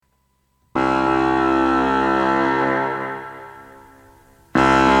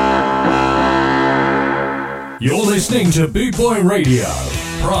You're listening to Boot Boy Radio.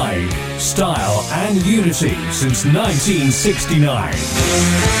 Pride, style and unity since 1969.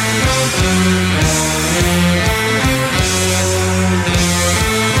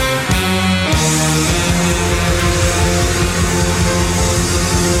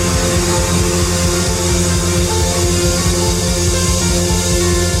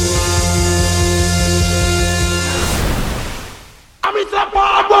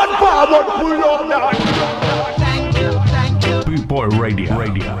 Boot Boy Radio.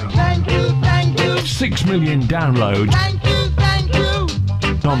 Thank you. 6 million downloads. Thank you.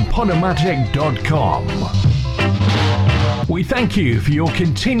 On Podomatic.com. We thank you for your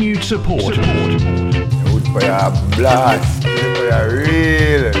continued support. Boot Boy a blast. Boot Boy a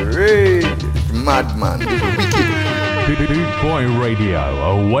real madman. Boot Boy Radio,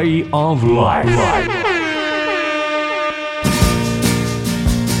 a way of life.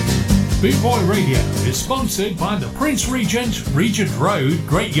 Boot Boy Radio is sponsored by the Prince Regent Road,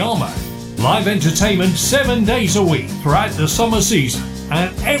 Great Yarmouth. Live entertainment 7 days a week throughout the summer season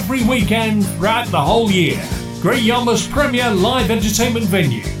and every weekend throughout the whole year. Great Yarmouth's premier live entertainment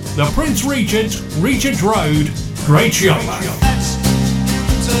venue, the Prince Regent Road, Great Yarmouth.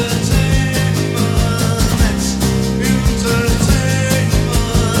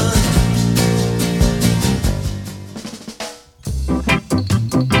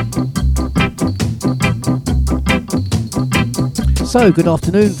 So, good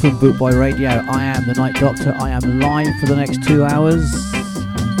afternoon from Boot Boy Radio. I am the Night Doctor. I am live for the next 2 hours.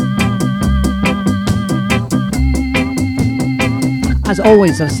 As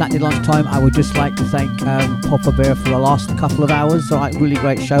always, at Saturday lunchtime, I would just like to thank Papa Bear for the last couple of hours. So, really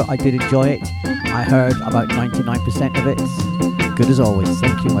great show. I did enjoy it. I heard about 99% of it. Good as always.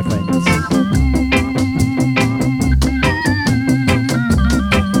 Thank you, my friends.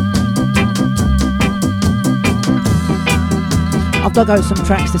 I've dug out some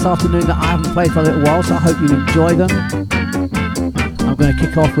tracks this afternoon that I haven't played for a little while, so I hope you enjoy them. I'm going to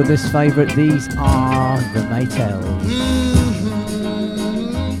kick off with this favourite. These are the Maytals.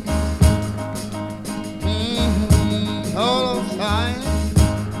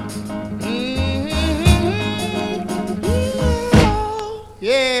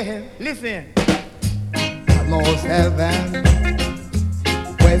 Yeah, listen. Almost heaven,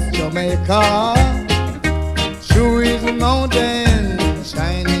 West Jamaica. True is a mountain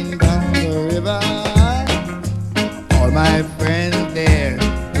shining down the river. All my friends there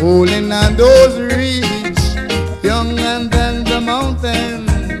holding on those reeds, younger than the mountain,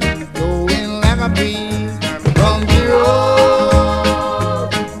 going like a bee from the road.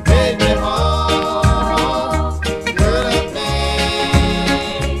 Take me home to the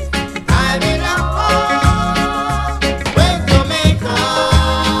place I belong. West Jamaica,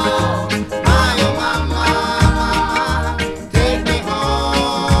 my mama. Take me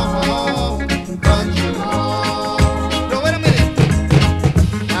home, country road. Now wait a minute.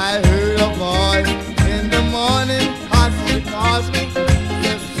 I heard a voice in the morning, hush, calls me.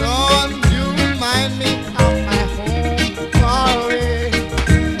 The son, you remind me of my home far away.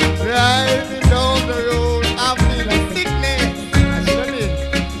 Driving down the road, I feel a sickness. I should have been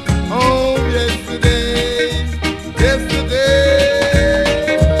home yesterday.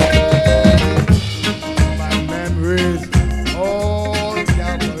 My memories all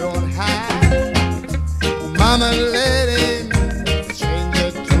gather on high. Mama lady, stranger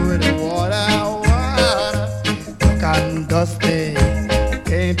to the water. Look and dusty,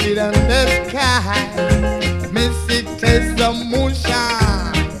 painted on the sky. Missy taste the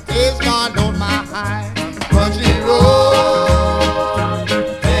moonshine, taste God on my high. Country road,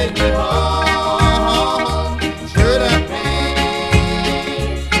 take me home to the place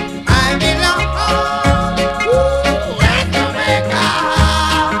I belong. Ooh, West Jamaica,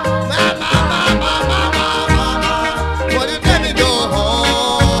 mama. What you let me go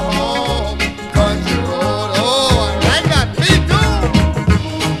home? Country road, oh, I like that beat too.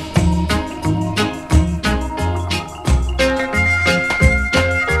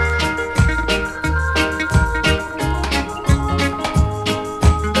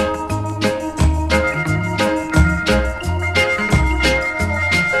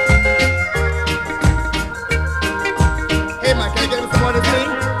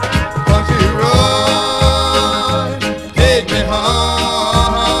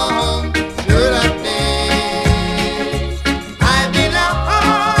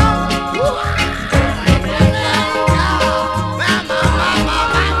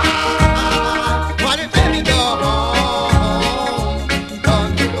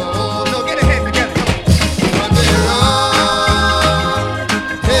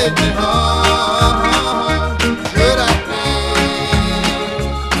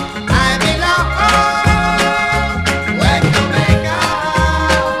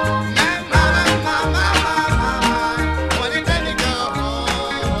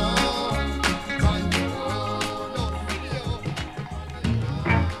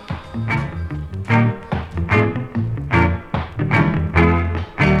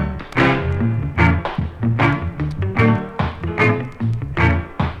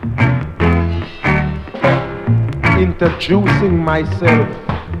 introducing myself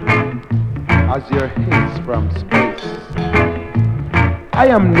as your hints from space. I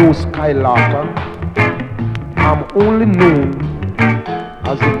am no Skylarker. I'm only known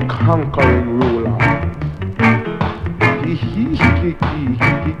as the conquering ruler.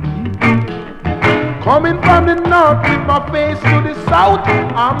 Coming from the north with my face to the south,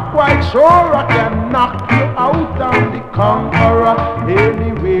 I'm quite sure I can knock you out. I'm the conqueror,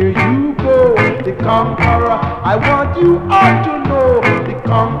 anywhere you go, the conqueror. I want you all to know, the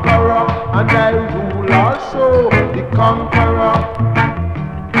conqueror, and I rule also, the conqueror.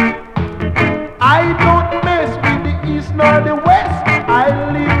 I don't mess with the east nor the west, I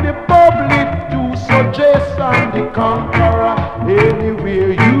leave the public to suggest. I'm the conqueror,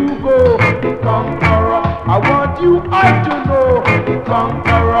 anywhere you go, the conqueror. I want you all to know, the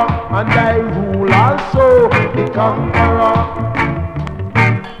conqueror, and I rule also, the conqueror.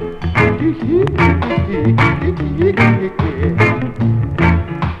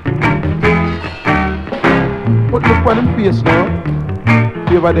 But look on them face now.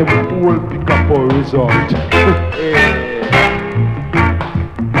 Favor them whole pick up a result.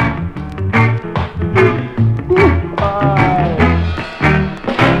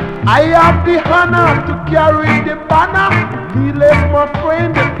 I have the honor to carry the banner. Needless, my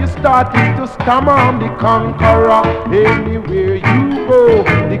friend, if you started to stammer, I'm the conqueror. Anywhere you go,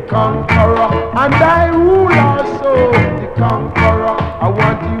 the conqueror, and I rule also, the conqueror. I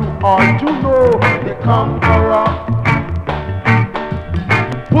want you all to know, the conqueror.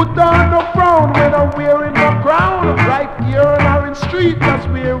 Put on the frown when I'm wearing the crown. Right here on our street, that's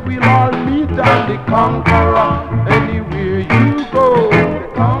where we'll all meet. I'm the conqueror. Anywhere you go, the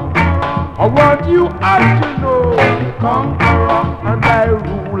conqueror. I want you all to know, the conqueror, and I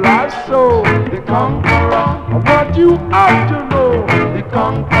rule also, the conqueror. I want you all to know, the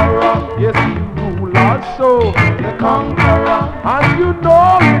conqueror. Yes, he rule also, the conqueror, and you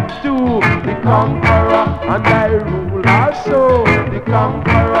know it too, the conqueror, and I rule also, the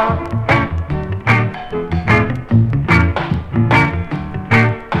conqueror.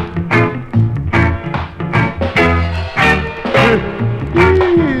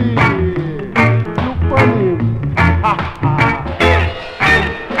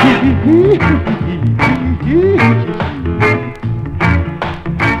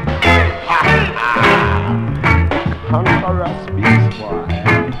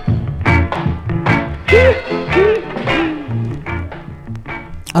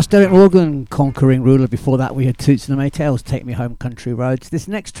 That's Derek Morgan, Conquering Ruler. Before that we had Toots and the Maytals, Take Me Home Country Roads. This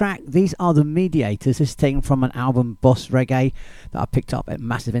next track, these are the Mediators. This is taken from an album, Boss Reggae, that I picked up at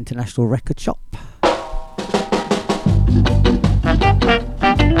Massive International Record Shop.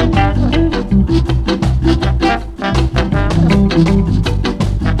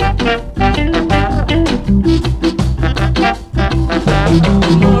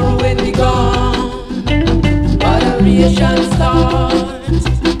 Tomorrow when we gone, adoration starts.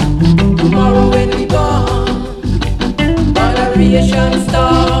 Tomorrow when we gone, adoration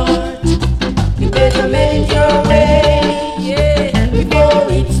starts. You better make your way, yeah, before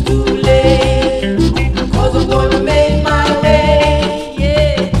it's too late. Cause I'm gonna make my way,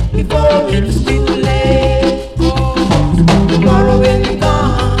 yeah, before it's too late. Tomorrow when we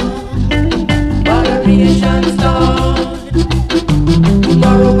gone, adoration starts.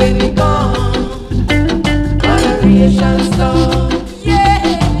 Tomorrow when we gone, adoration starts, yeah.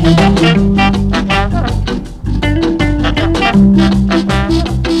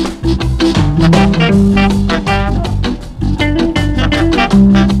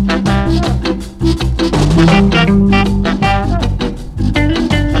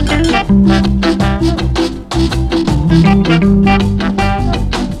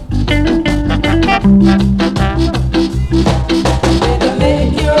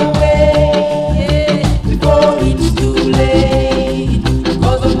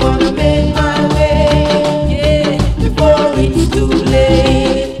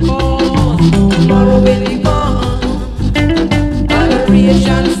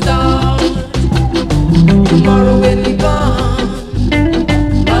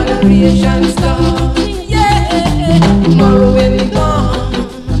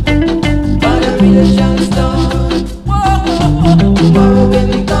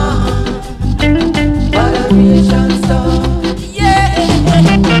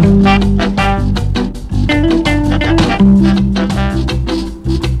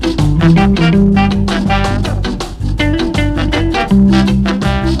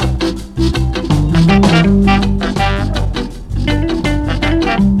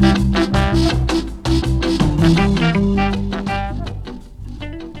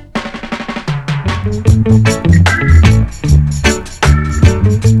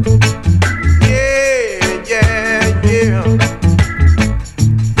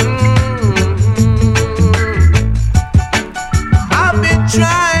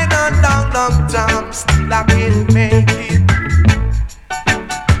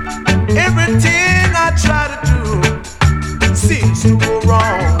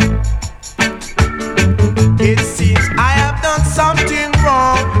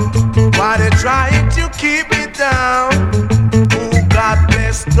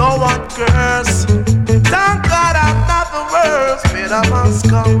 better must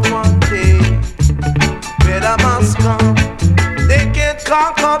come one day. Better must come. They can't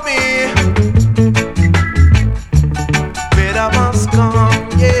conquer me. Better must come,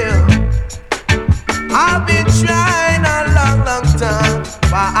 yeah. I've been trying a long, long time,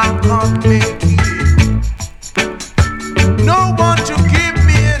 but I can't make it. No one to give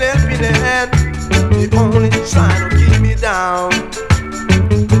me an helping hand. They only trying to keep me down.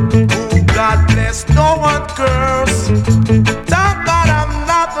 Oh, God bless, no one curse. Thank God I'm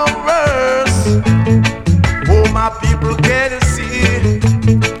not the worst. Oh, my people can't see.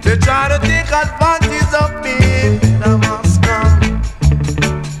 They try to take advantage of me. Better must come.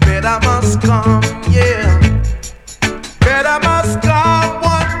 Better must come, yeah. Better must come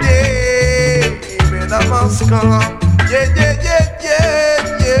one day. Better must come. Yeah, yeah, yeah, yeah,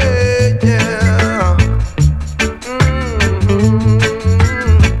 yeah, yeah.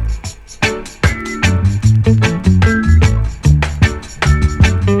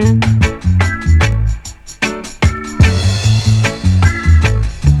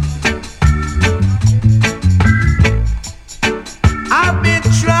 I've been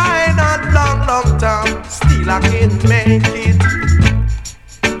trying a long, long time, still I can't make it.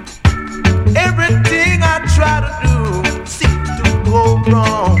 Everything I try to do seems to go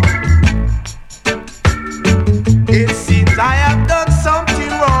wrong. It seems I have done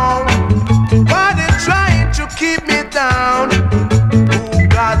something wrong, but they're trying to keep me down. Oh,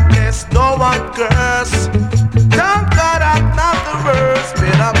 God bless, no one curse. Thank God I'm not the worst.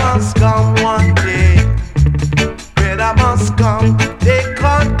 Better must come one day. Better must come. They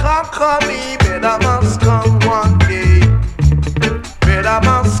can't conquer me. Better must come one day. Better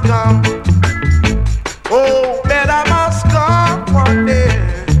must come. Oh, better must come one day.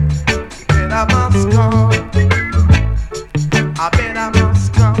 Better must come. I better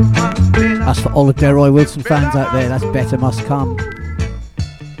must come one day. That's for all the Delroy Wilson fans out there. That's Better Must Come.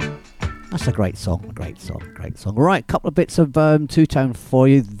 That's a great song, great song, great song. Right, couple of bits of two-tone for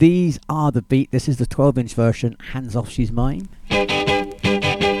you. These are the beat. This is the 12-inch version. Hands Off, She's Mine.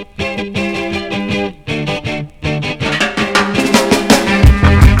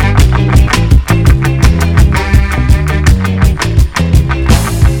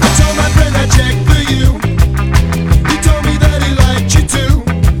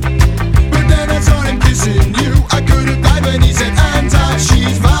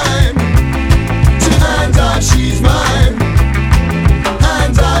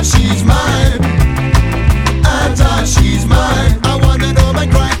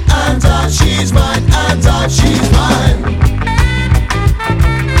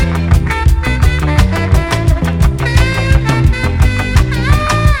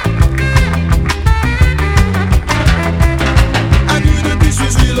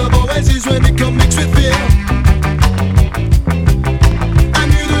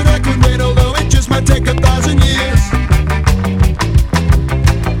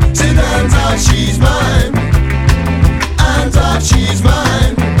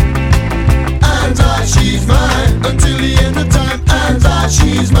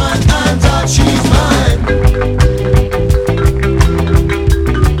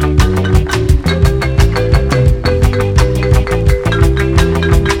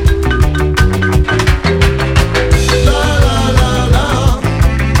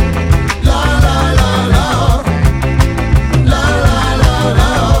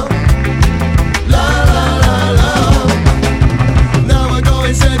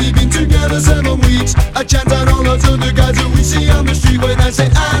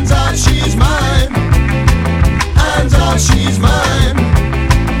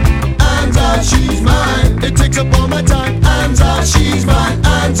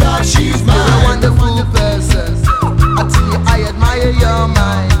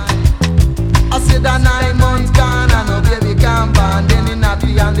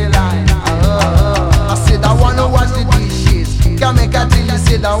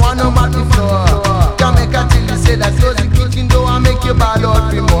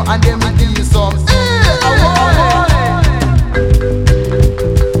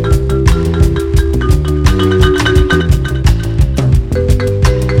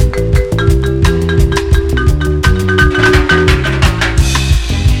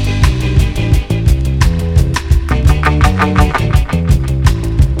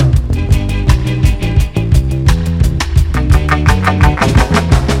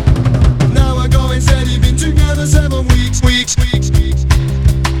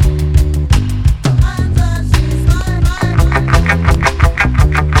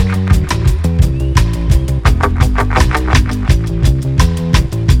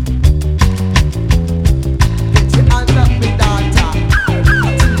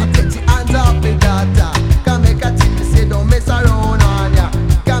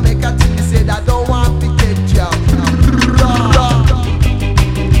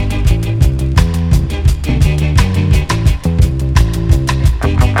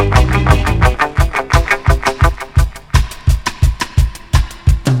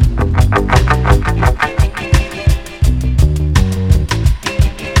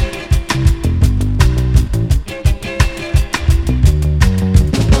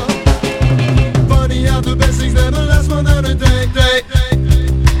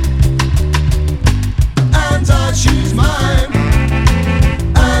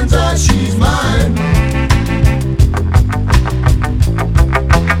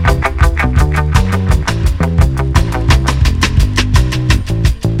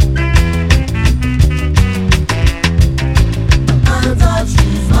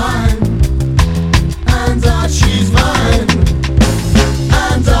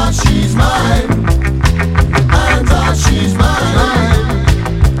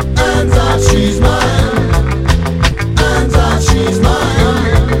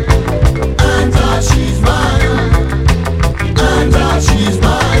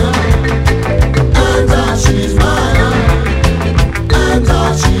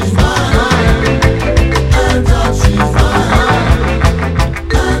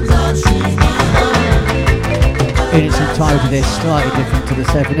 here, slightly different to the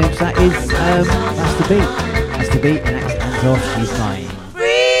 7-inch. That is, that's the beat. That's the beat, and that's Hands Off, She's Flying.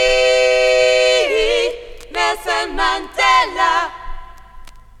 Free Nelson Mandela.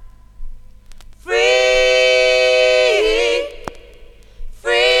 Free,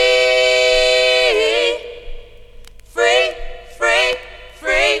 free, free, free,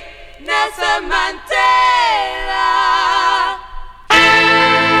 free Nelson Mandela.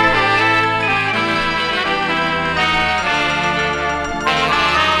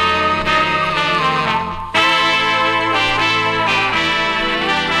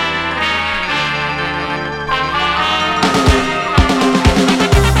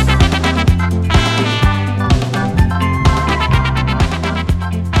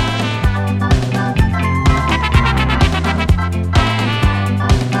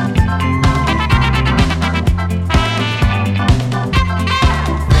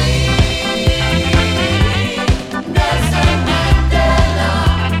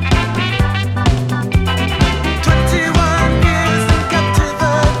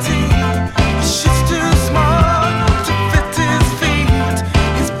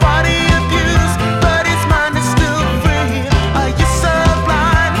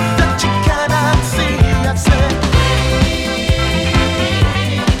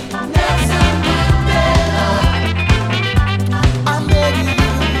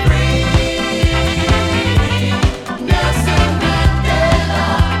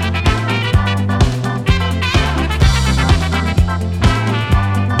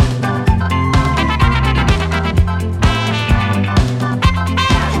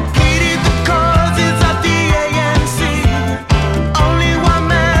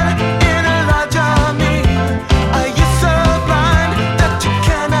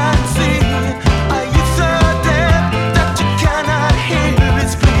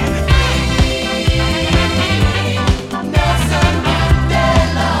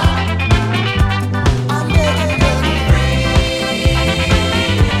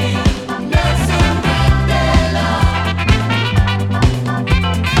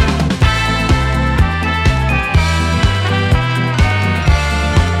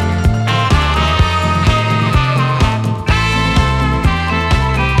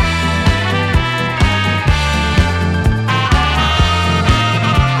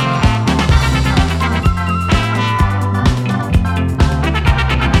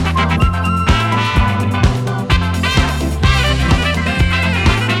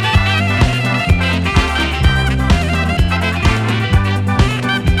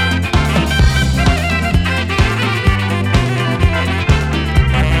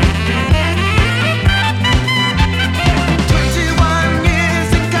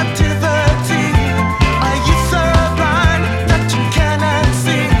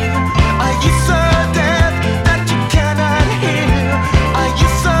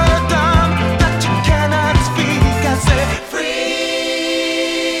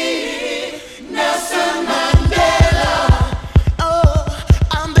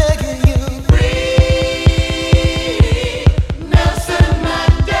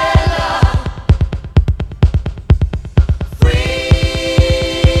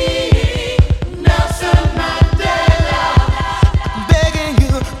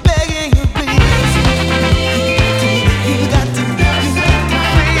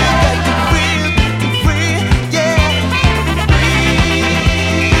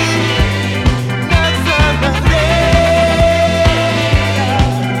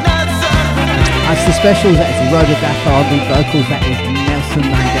 Specials, that is Rhoda Gaffer on the vocals, that is Nelson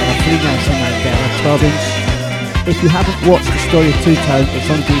Mandela, free Nelson Mandela, 12-inch. If you haven't watched The Story of Two Tone, it's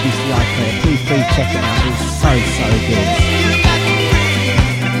on BBC AkA, please check it out, it's so good.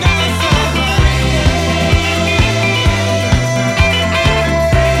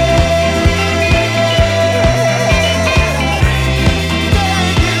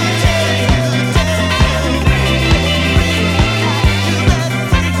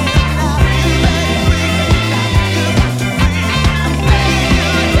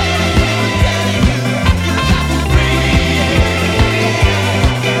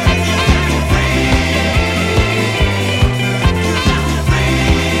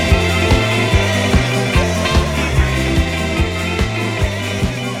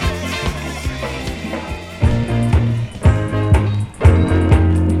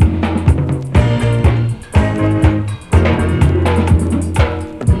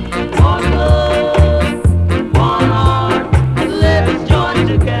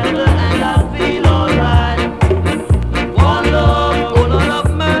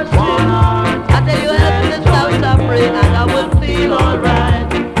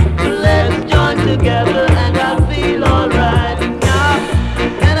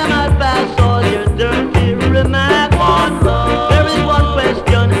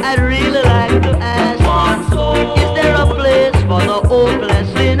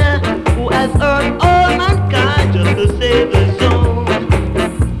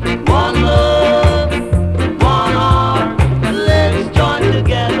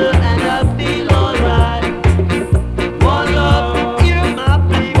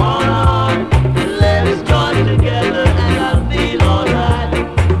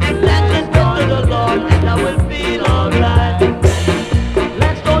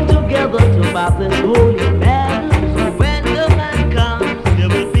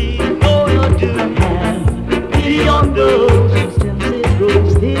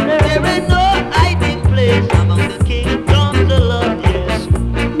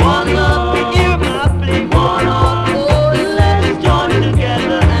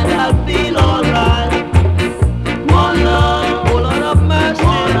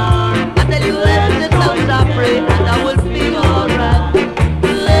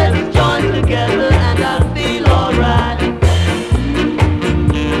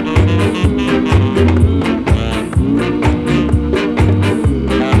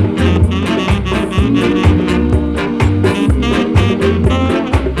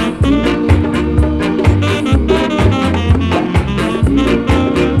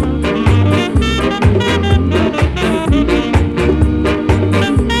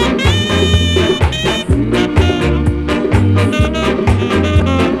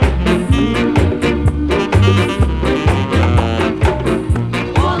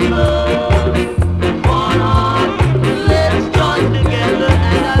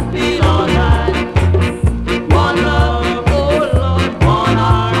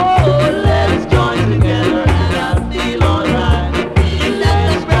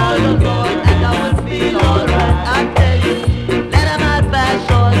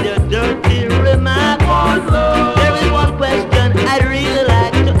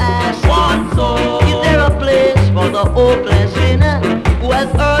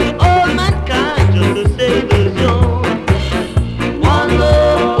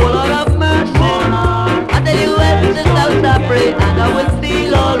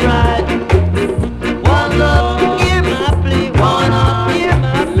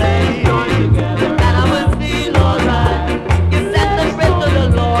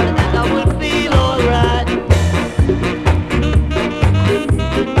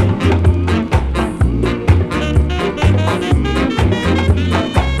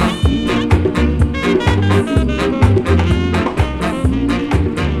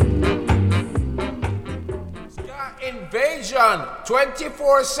 station,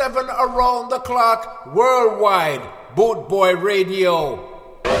 24/7 around the clock, worldwide. Boot Boy Radio.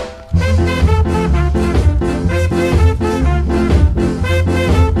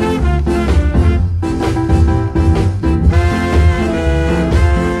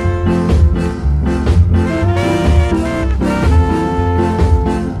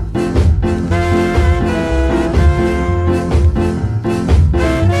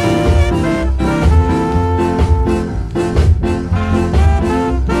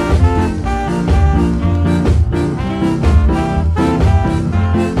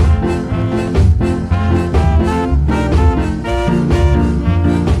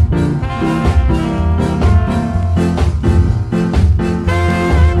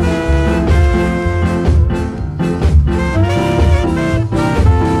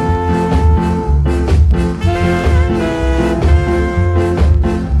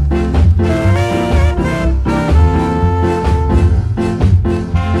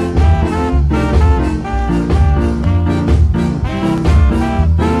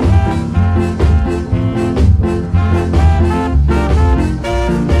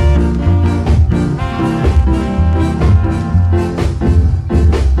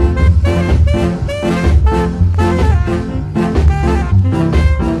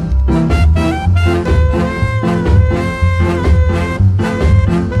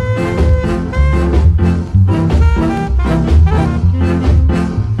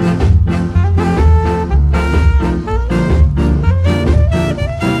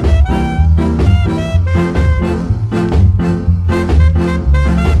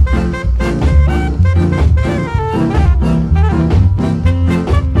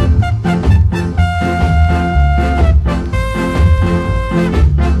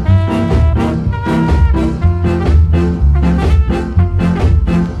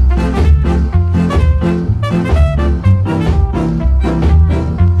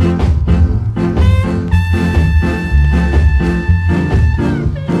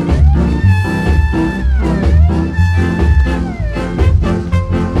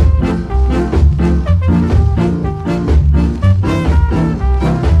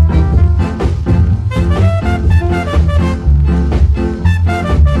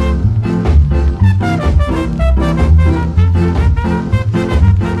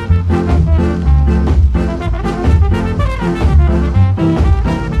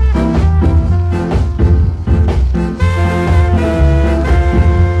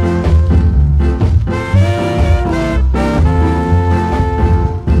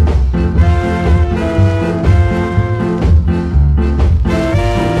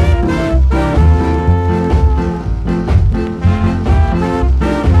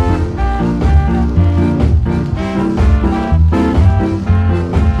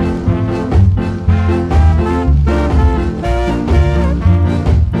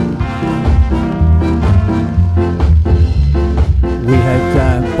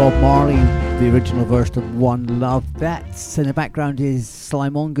 Original version of One Love. That's in the background is Sly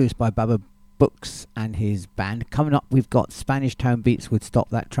Mongoose by Baba Books and his band. Coming up, we've got Spanish Town Beats with Stop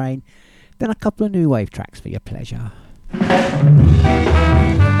That Train. Then a couple of new wave tracks for your pleasure.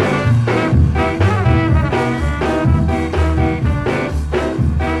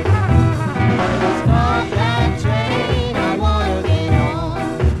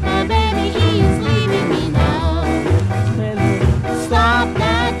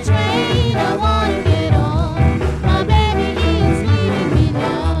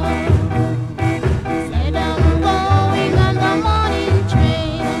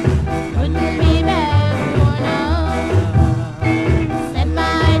 Set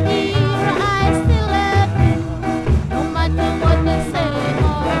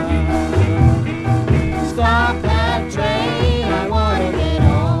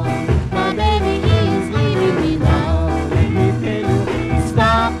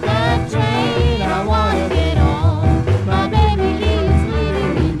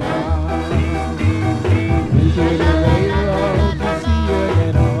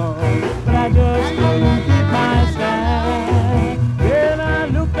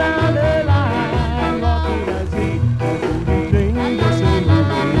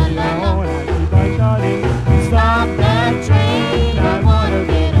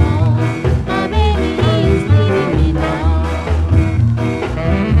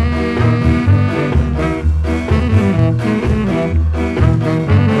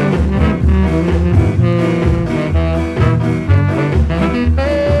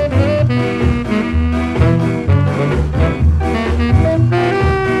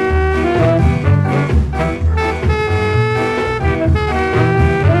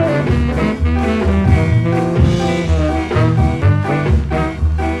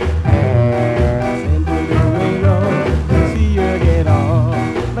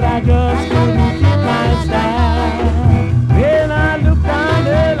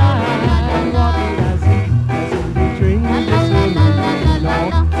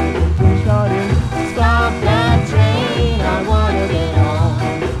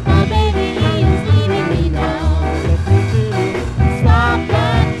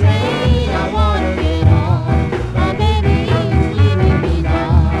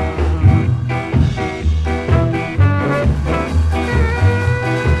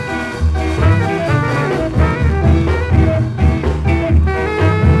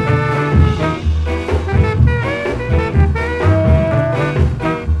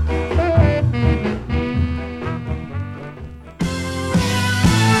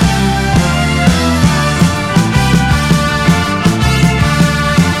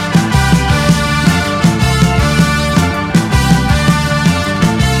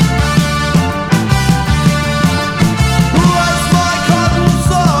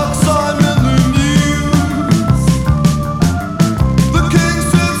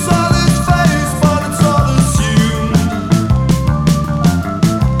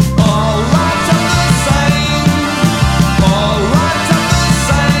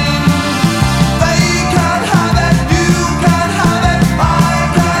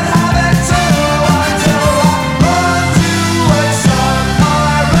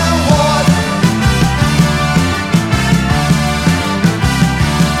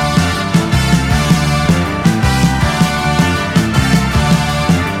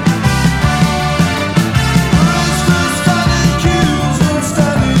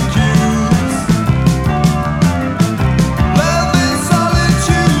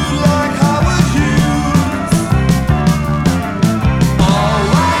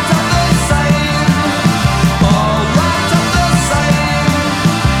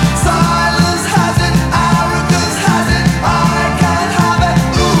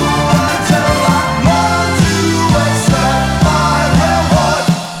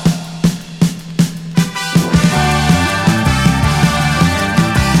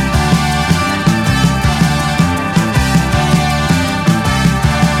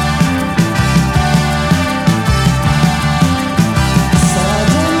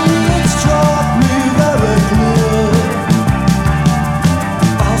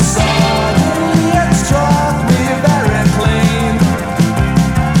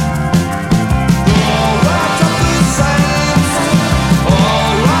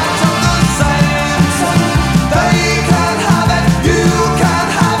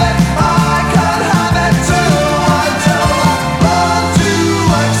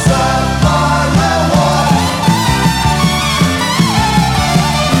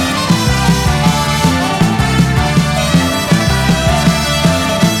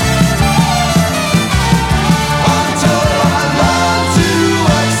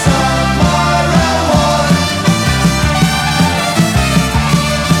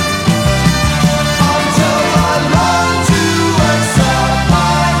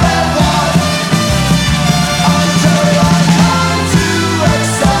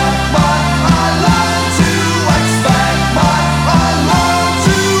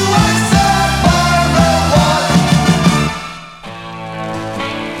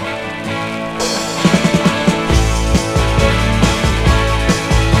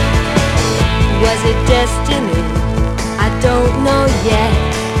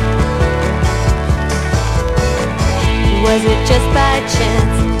Was it just by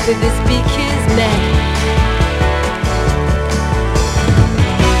chance? Could this be kismet?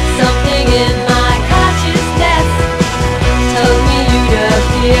 Something in my consciousness told me you'd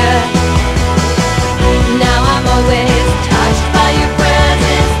appear. Now I'm always touched by your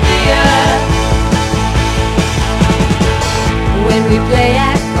presence, dear. When we play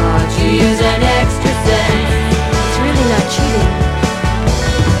at cards, you use an extra sense. It's really not cheating.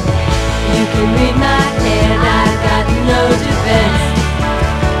 You can read my head, I've got no defense.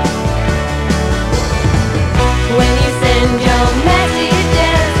 When you send your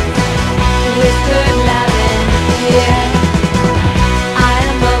messages, whispered loud and clear, I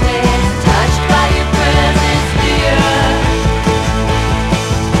am always touched by your presence, dear.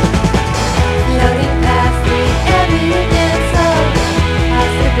 Floating past the evidence of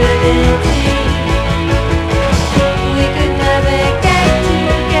possibility, we could navigate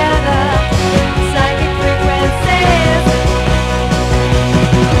together, psychic frequencies.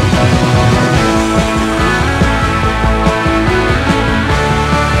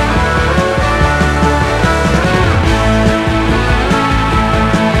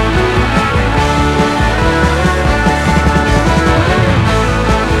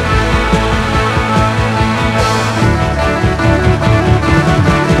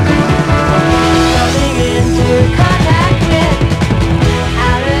 Coming into contact with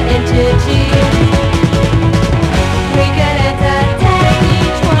outer entities, we could entertain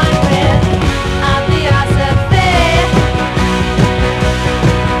each one with our theosophy.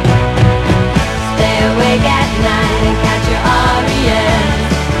 Stay awake at night and catch your REMs.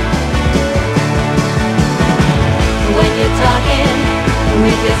 When you're talking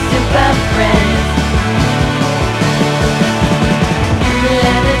with your super friends,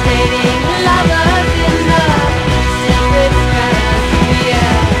 levitating lovers in the secret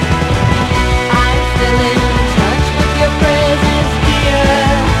stratosphere. I'm still in touch with your presence, dear.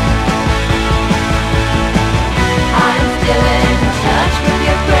 I'm still in touch with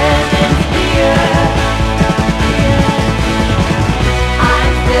your presence, dear.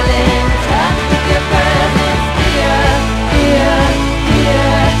 I'm still in touch with your presence, dear.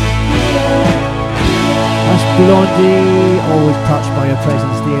 That's Blondie, always touched by your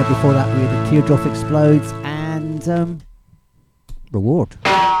presence, dear. Before that, we had the Teardrop Explodes and Reward.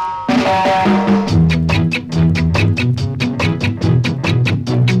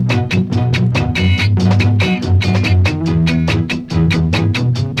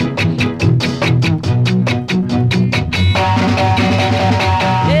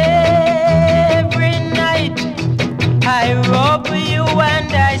 Every night I rub you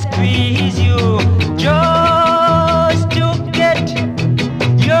and I squeeze you just to get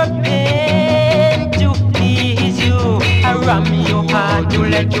your pain to please you. I ram your heart to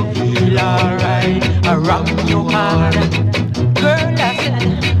let you feel alright. I ram your heart, girl. I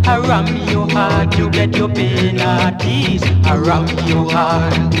said I ram your heart to get your pain at ease. I ram your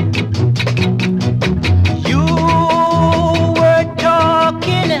heart. You were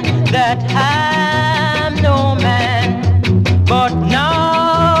talking that I'm no man, but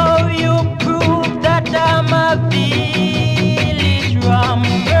now you prove that I'm a village rum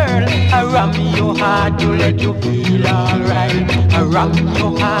girl. I ram your heart to let you feel alright. I ram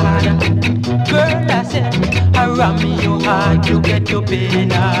your heart, girl. I said I ram your heart to get your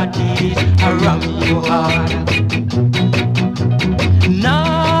pain at ease. I ram your heart.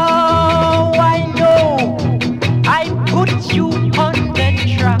 Now I know I put you on the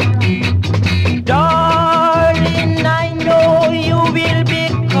track, darling. I know you will be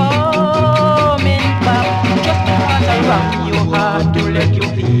coming back. Just because I ram your heart to let you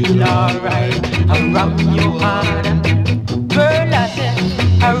feel alright. I ram your heart, girl. I said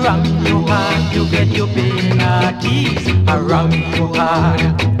I ram your heart to get your pain at ease. I ram your heart.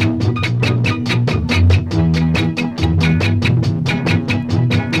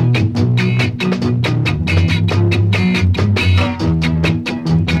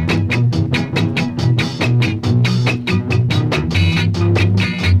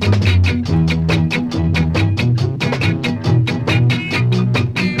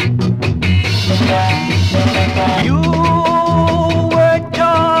 You were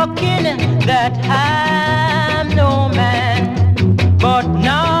talking that I'm no man, but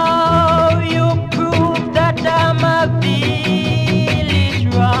now you prove that I'm a village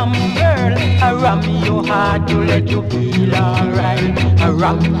rum girl. I ram your heart to let you feel alright. I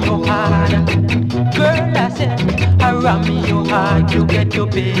ram your heart, girl. I said I ram your heart to get your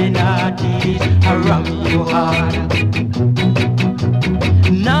pain at ease. I ram your heart.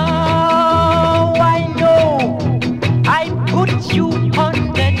 Now I know I put you on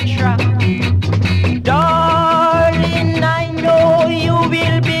the track, darling.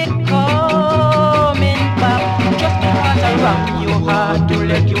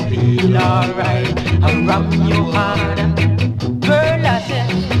 ram you hard. Girl, I said,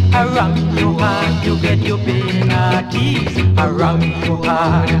 I ram you hard. You get your penalties. I ram you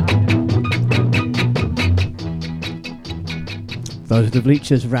hard. Those are the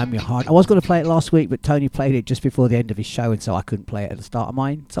Bleachers, Ram Your Heart. I was going to play it last week, but Tony played it just before the end of his show, and so I couldn't play it at the start of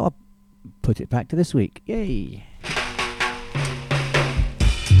mine. So I put it back to this week. Yay!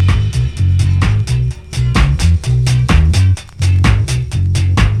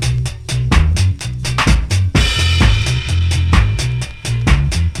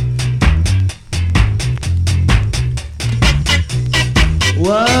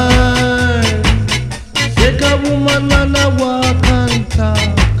 Why? Take a woman, man, a walk and talk.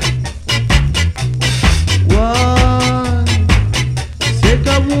 Why? Take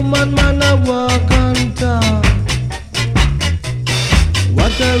a woman, man, a walk and talk.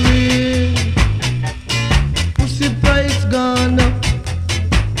 What a real pussy price gone up.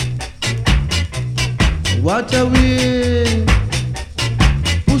 What a real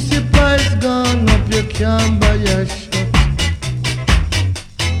pussy price gone up. You can't buy a shot.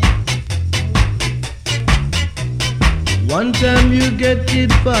 One time you get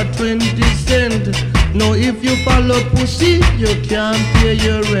it for 20 cents. Now if you follow pussy, you can't pay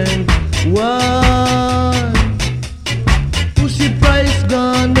your rent. Why? Pussy price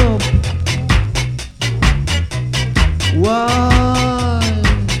gone up. Why?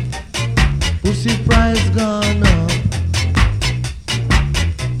 Pussy price gone up.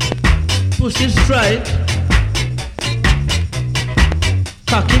 Pussy strike.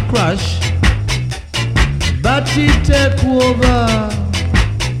 Cocky crash. Batty take over.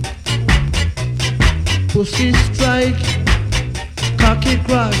 Pussy strike. Cocky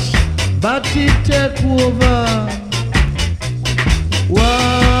crash. Batty take over.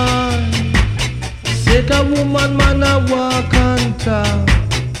 Why? Take a woman, man, a walk and talk.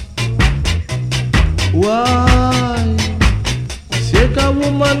 Why? Take a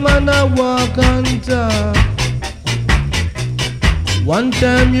woman, man, a walk and talk. One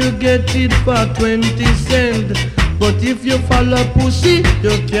time you get it for 20 cents. But if you follow pussy,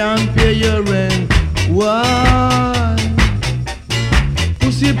 you can't pay your rent. Why?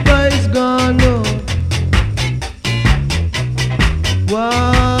 Pussy price gone up.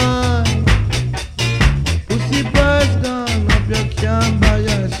 Why? Pussy price gone up. You can't buy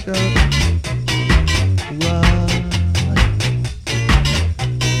a shot. Why?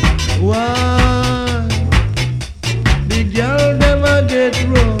 Why? The girl never get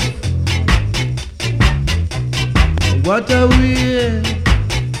rough. What a way.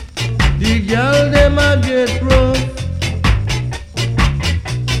 The girl them a get rough.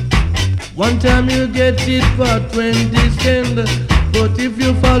 One time you get it for 20 cents. But if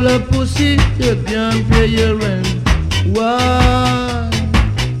you follow pussy, you can't pay your rent. Why?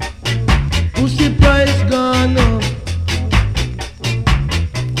 Pussy price gone up.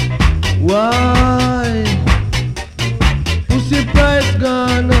 Why? Pussy price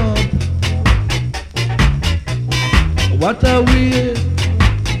gone up. What a way.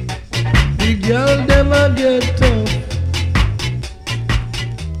 The girl them a get tough.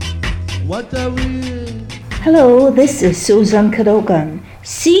 What a way. Hello, this is Susan Cadogan.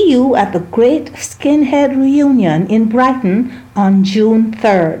 See you at the Great Skinhead Reunion in Brighton on June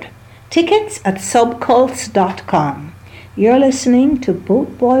 3rd. Tickets at subcults.com. You're listening to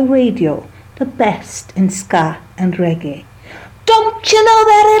Boot Boy Radio, the best in ska and reggae. Don't you know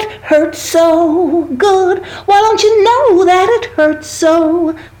that it hurts so good? Why don't you know that it hurts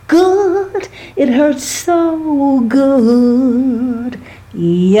so good? It hurts so good.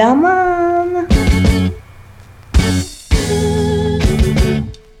 Yeah, man.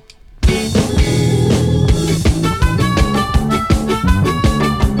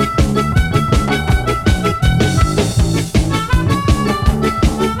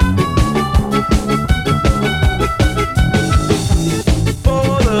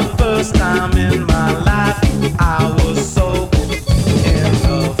 Time in my life, I was so in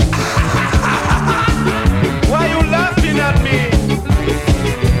love. Why you laughing at me?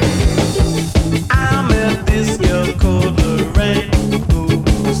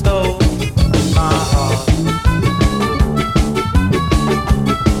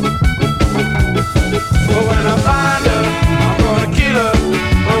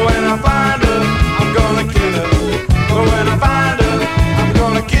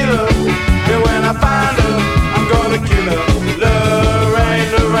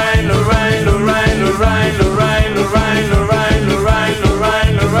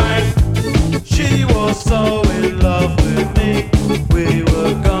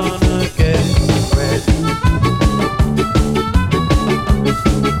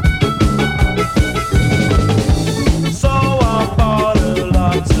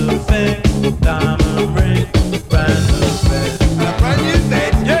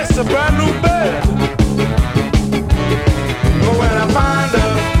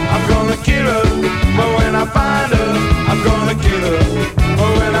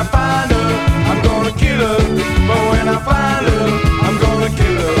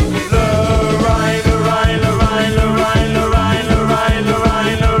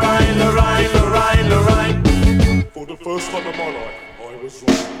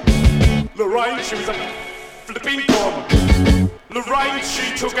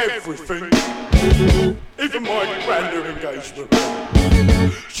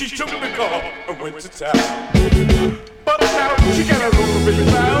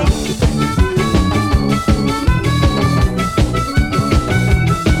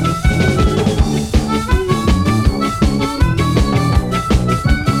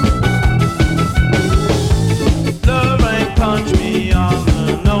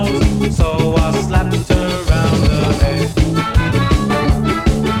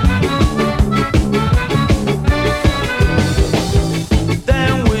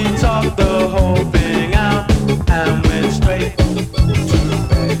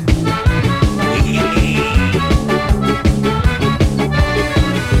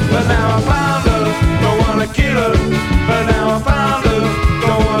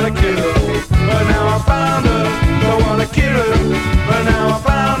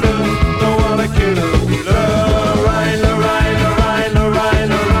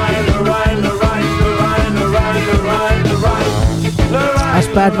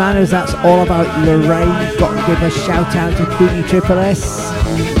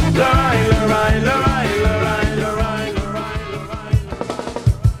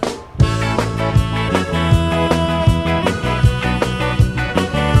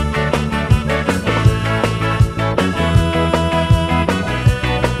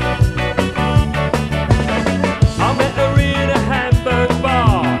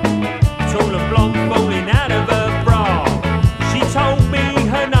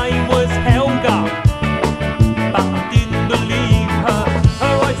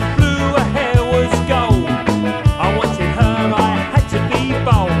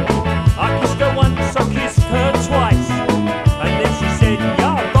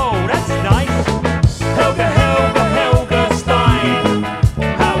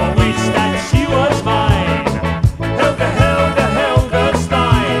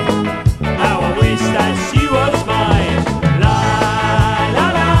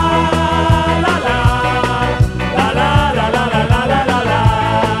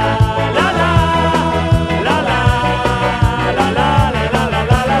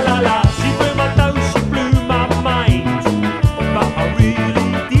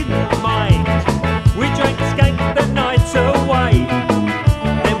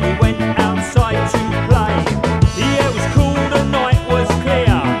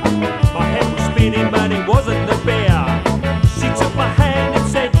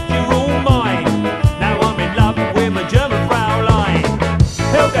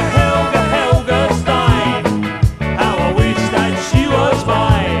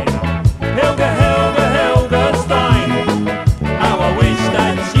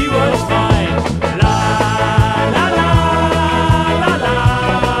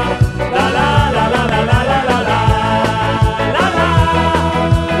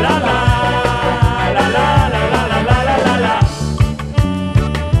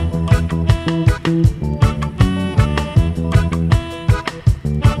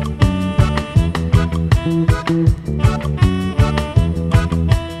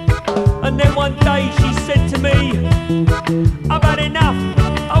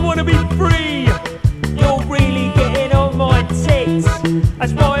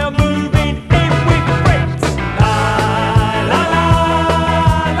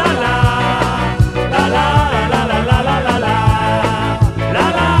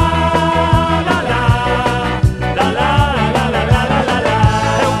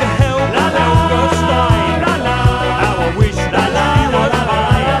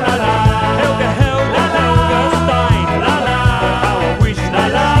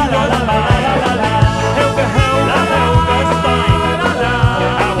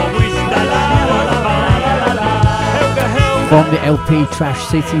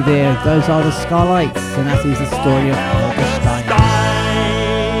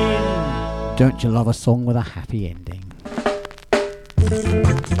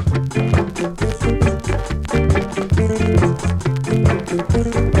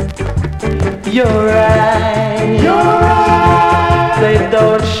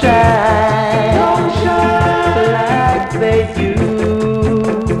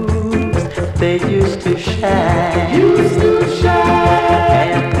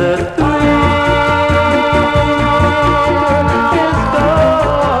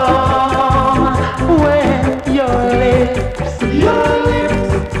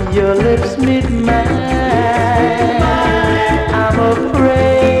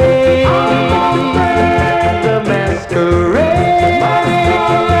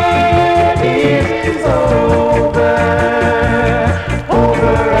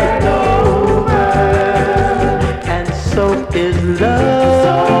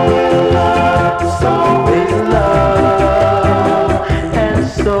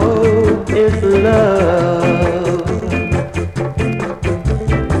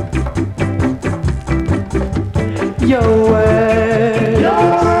 Your words,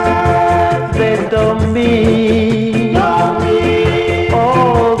 they don't mean all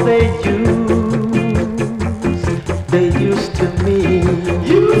they used to mean.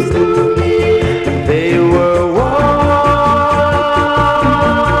 They were warm,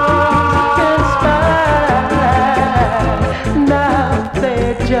 inspired. Now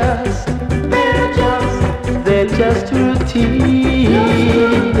they're just routine.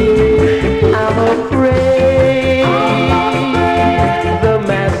 I'm afraid the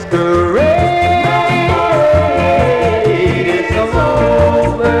masquerade is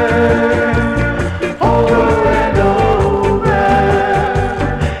over and over,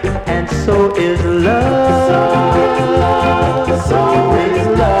 and so is love, so is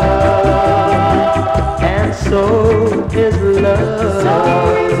love, and so is love, so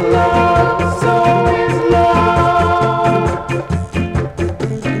is love, so is love.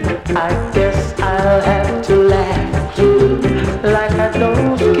 I guess I'll have to laugh like I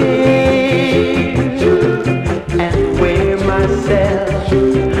don't care and wear myself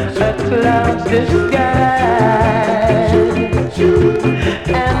a cloud's disguise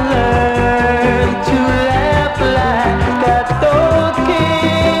and learn to laugh like I don't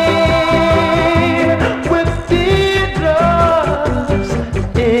care with teardrops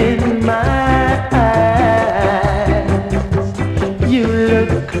in my eyes. You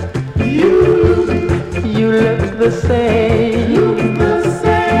look the same.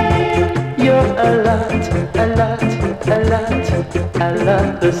 You're a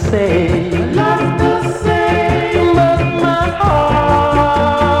lot the same. But my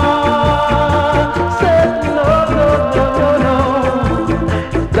heart said no.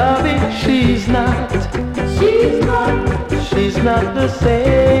 Darling, she's not the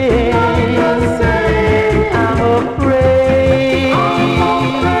same. I'm afraid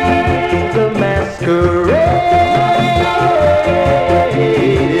the masquerade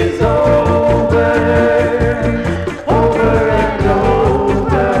is over and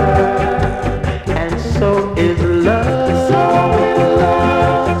over, and so is love,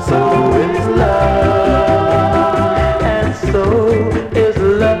 so is love, and so is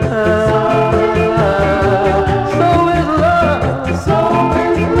love, so is love,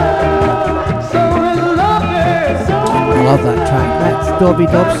 so is love, I love that track. That's Dobby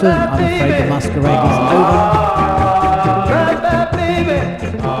Dobson. I'm afraid the masquerade is over.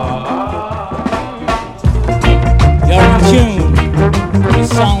 You're in tune to the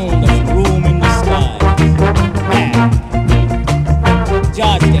sound of room in the sky. George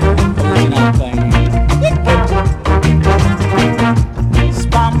get the original thing.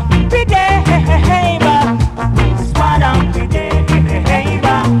 Spam pideva, spadam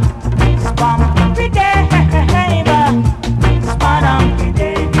pideva, spam pideva, spadam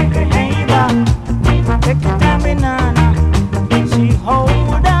pideva. Take your time, banana. She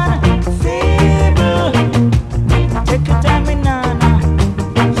hold on, feeble. Take your time, banana.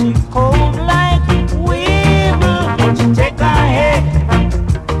 She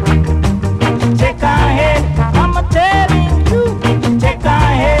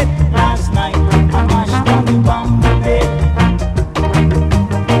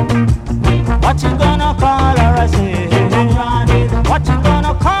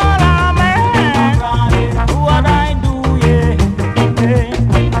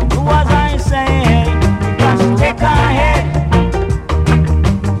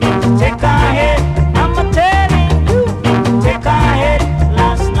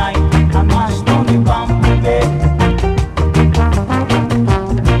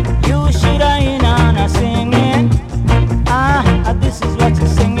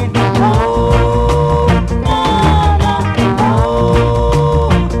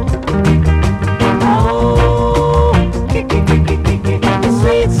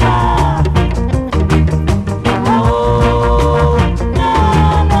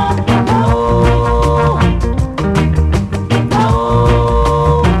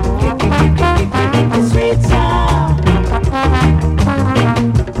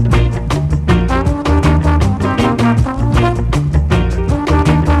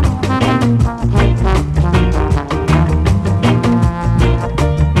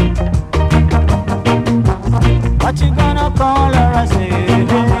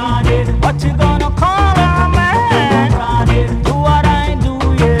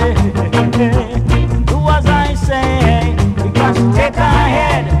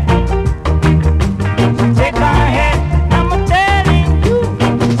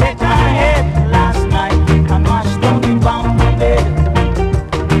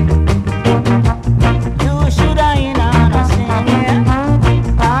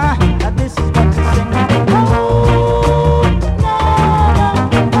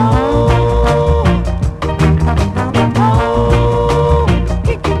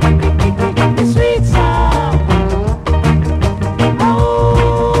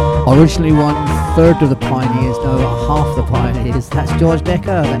Originally 1/3 of the pioneers, no, half the pioneers. That's George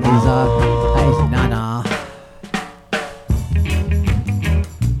Decker. That is Nana.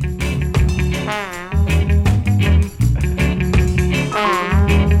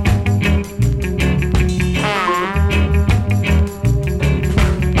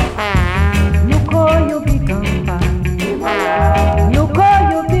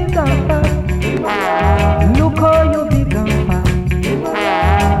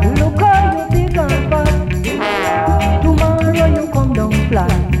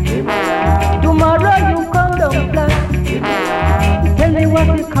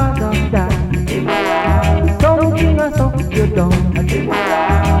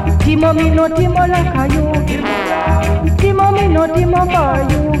 Timo me no timo like you. Timo me no timo for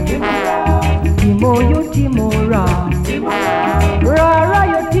you. Timo you timo ra. Ra ra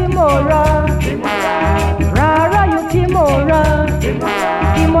you timo ra. Ra ra you timo ra.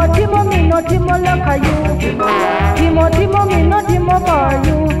 Timo timo me no timo like you. Timo timo me no timo for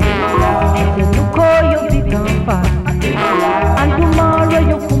you. Then you call you become fat. And tomorrow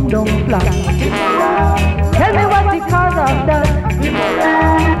you come down flat. Tell me what's the cause of that?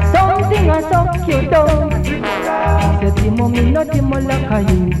 Something I suck you down. Say Timo me no Timo like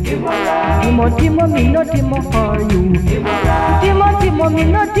you. Timo Timo me no Timo for you. Timo Timo me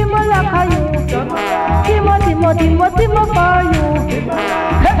no Timo like you. Timo Timo Timo Timo for you.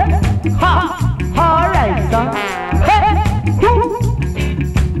 Ha! Alright, son. Hey!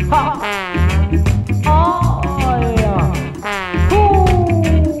 Ha! Oh yeah.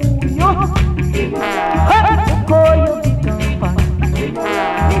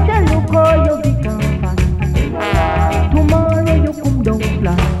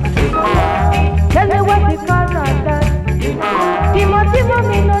 Tell me what the cause of that. Timo, Timo,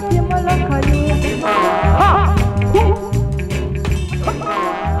 me no Timo like you. Ha!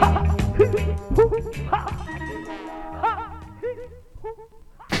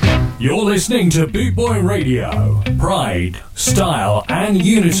 You're listening to Boot Boy Radio. Pride, style, and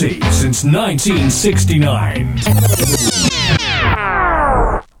unity since 1969.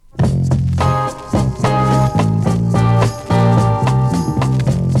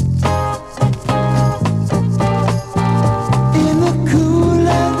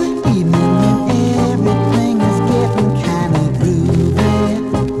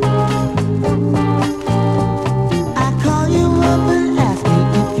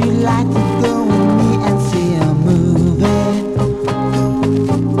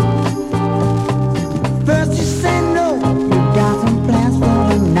 First you say no,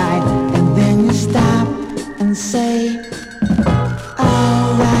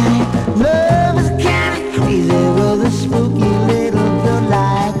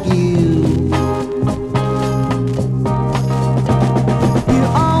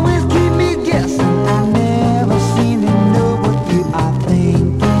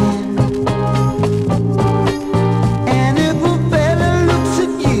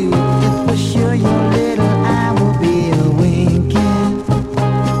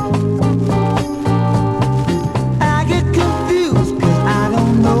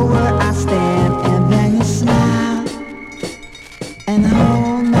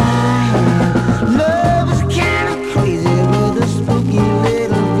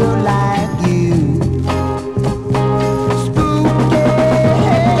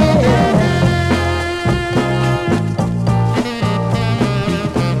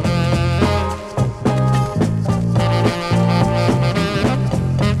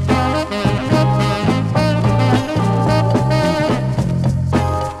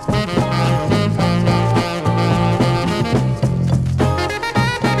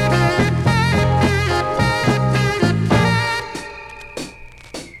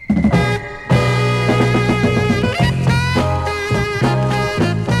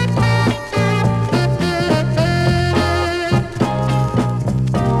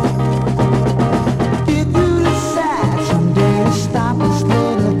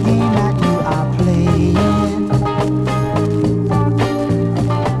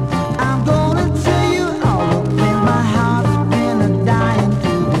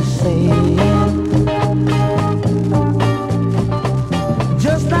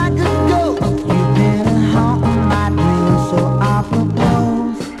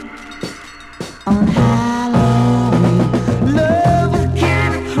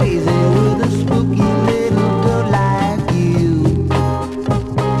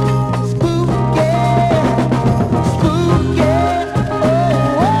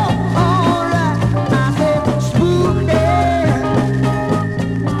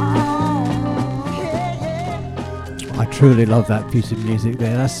 truly love that piece of music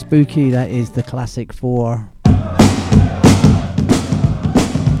there. That's spooky. That is the classic 4.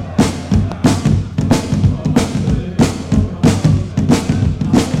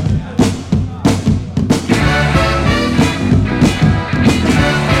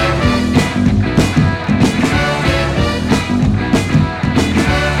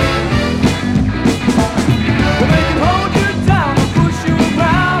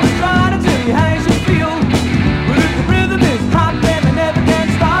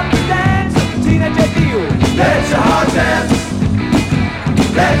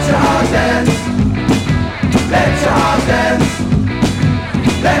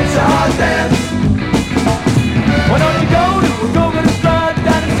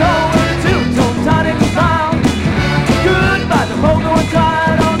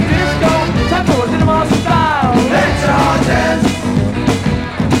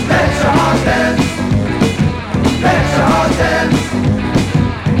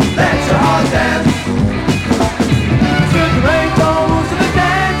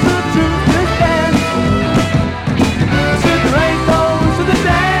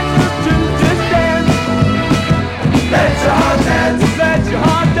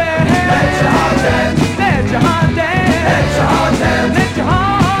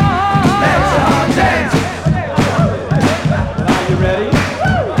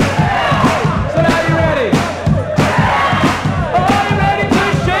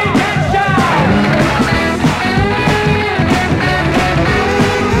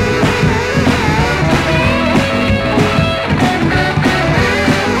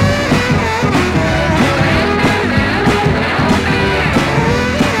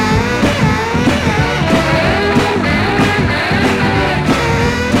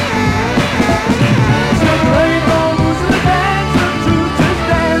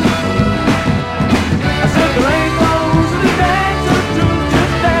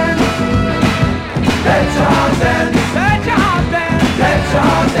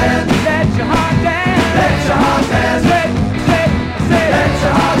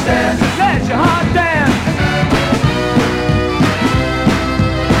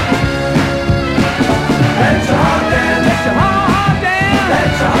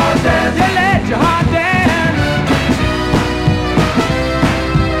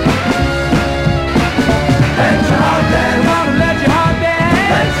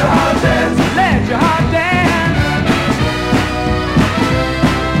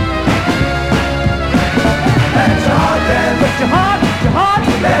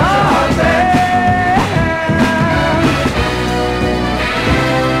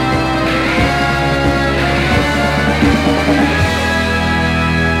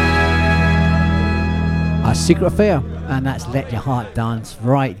 Secret Affair, and that's Let Your Heart Dance.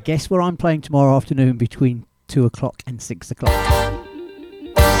 Right, guess where I'm playing tomorrow afternoon between 2 o'clock and 6 o'clock?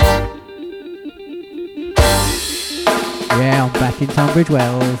 Yeah, I'm back in Tunbridge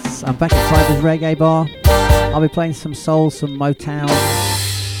Wells. I'm back at Tribe's Reggae Bar. I'll be playing some soul, some Motown,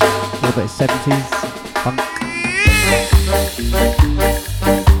 a little bit of 70s funk.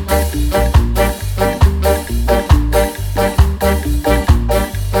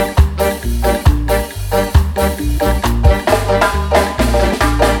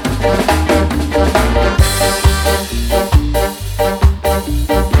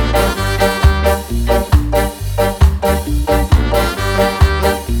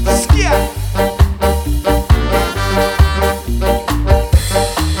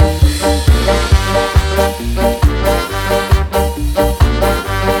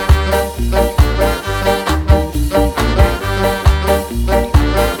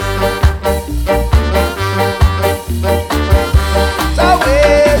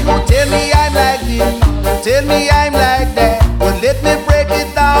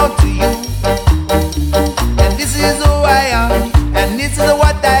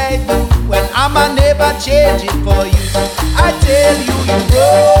 Change it for you. I tell you, you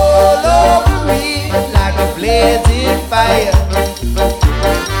roll over me like a blazing fire.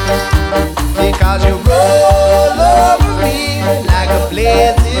 Because you roll over me like a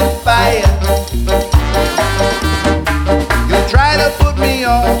blazing fire. You try to put me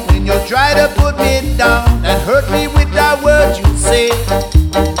on and you try to put me down and hurt me with that word you say.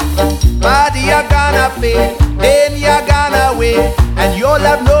 But you're gonna pay, then you're gonna wait, and you'll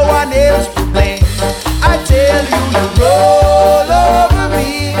have no one else to blame. I tell you, you roll over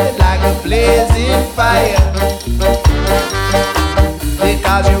me like a blazing fire.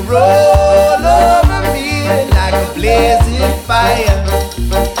 Because you roll over me like a blazing fire.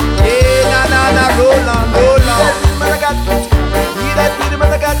 Yeah, na, roll on. Hear that rhythm, I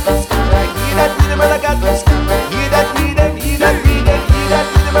got this. Hear that rhythm, I got this. Hear that rhythm.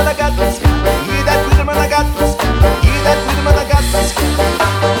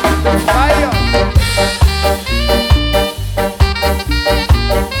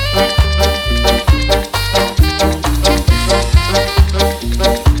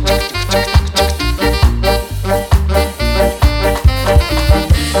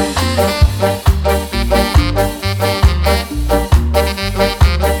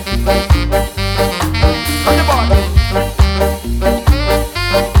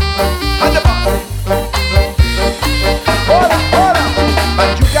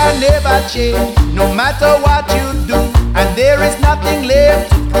 change, no matter what you do, and there is nothing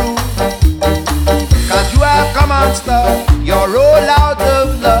left to prove. Cause you have come unstuck, you're all out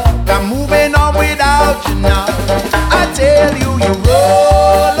of luck. I'm moving on without you now. I tell you, you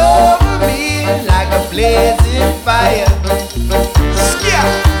roll over me like a blazing fire. Skia!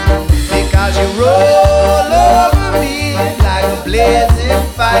 Because you roll over me like a blazing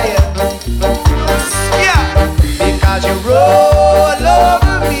fire. Skia! Because you roll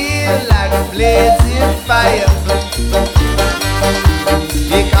over me like a blazing fire.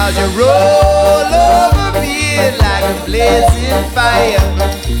 Because you roll over me like a blazing fire.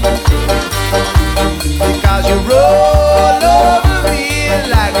 Because you roll over me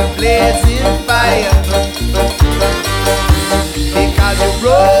like a blazing fire. Because you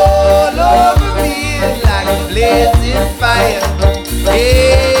roll over me like a blazing fire.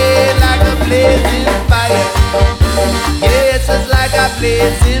 Yeah, like a blazing fire. Yes, it's like a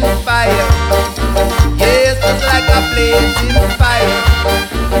blazing fire. Yes, it's like a blazing fire.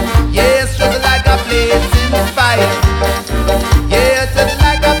 Yes, just like a blazing fire. Yes, it's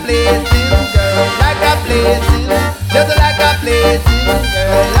like a blazing girl, like a blazing, just like a blazing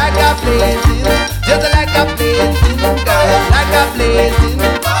girl, like a blazing, just like a blazing girl, like a blazing,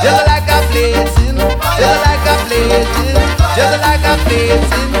 just like a blazing, just like a blazing, just like a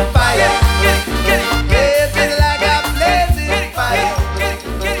blazing fire. Yes, just like a blazing fire.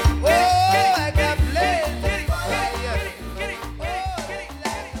 Oh, like a blazing fire.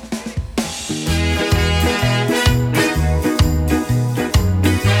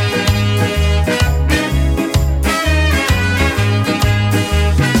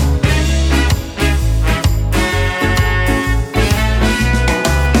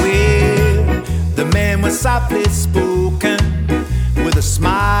 Softly spoken, with a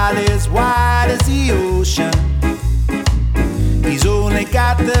smile as wide as the ocean. He's only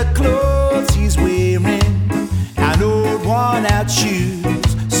got the clothes he's wearing and old worn-out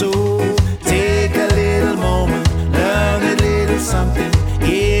shoes. So take a little moment, learn a little something.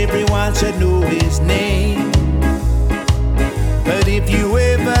 Everyone should know his name. But if you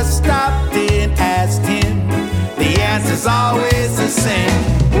ever stopped and asked him, the answer's always the same.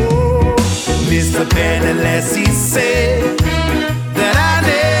 Mr. Penniless, he said that I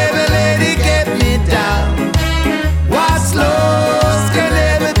never let it get me down. What's lost can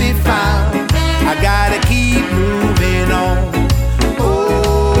never be found. I gotta keep moving on.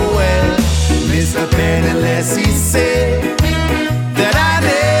 Oh well, Mr. Penniless, he said that I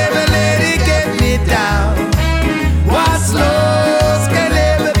never let it get me down. What's lost can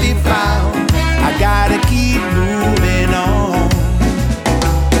never be found. I gotta keep moving on.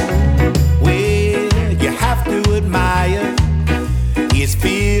 To admire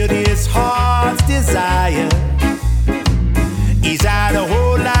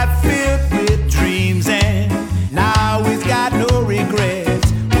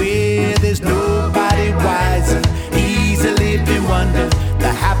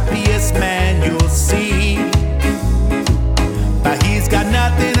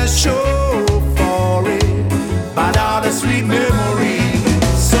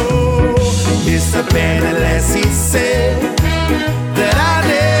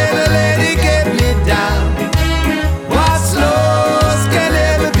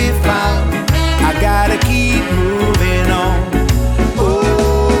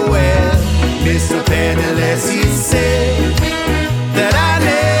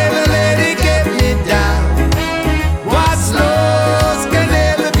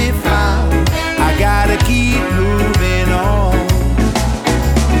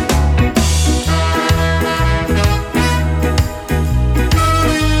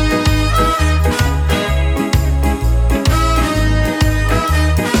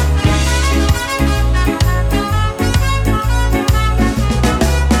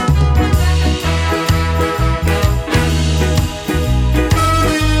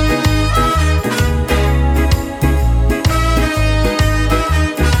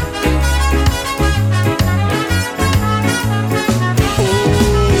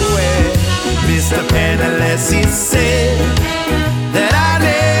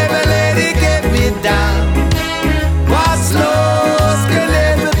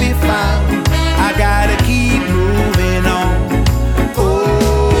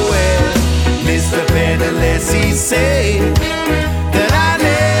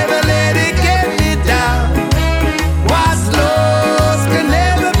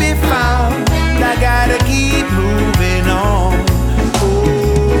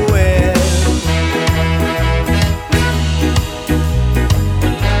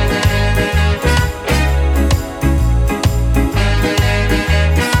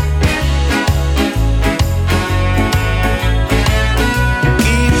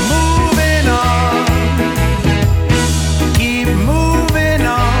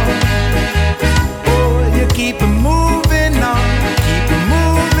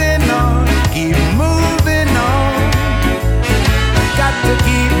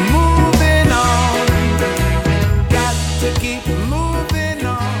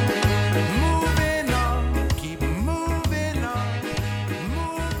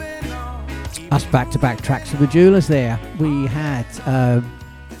That's back-to-back tracks of the Jewelers there. We had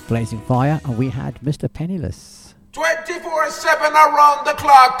Blazing Fire and we had Mr. Penniless. 24/7 around the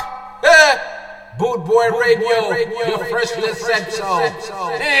clock. Boot Boy Radio, your freshness said so.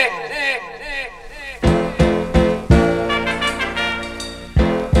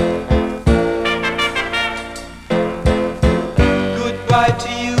 Goodbye to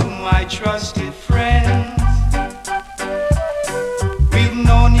you, my trusted friends. We've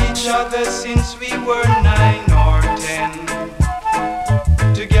known each other since we were 9 or 10.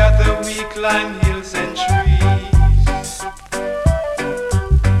 Together we climb hills and trees.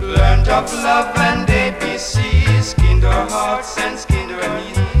 Learned of love and ABC, skinned our hearts and skinned our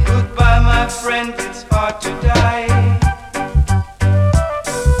knees. Goodbye, my friend, it's hard to die.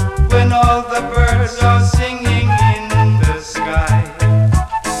 When all the birds are singing in the sky.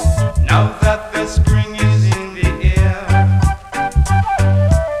 Now that the spring is in the air,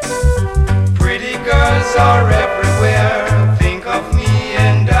 pretty girls are everywhere. Think of me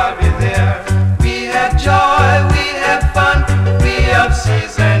and I'll be there. We have joy, we have fun, we have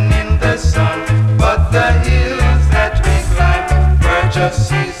season in the sun. But the hills that we climb were just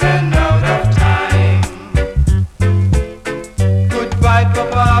season out of time. Goodbye,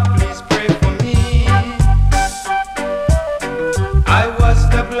 Papa, please pray for me. I was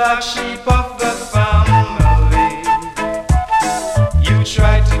the black sheep of the family. You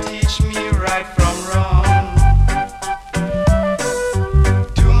tried to teach me right from wrong.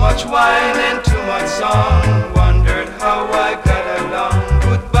 Too much wine and too much song. Wondered how I got along.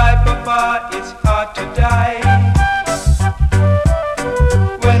 Goodbye, Papa, it's hard to die.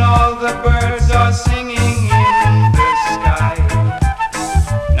 When all the birds are singing in the sky.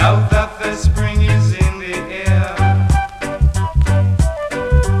 Now that the spring is in the air.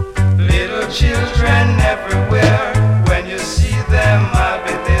 Little children everywhere. When you see them, I'll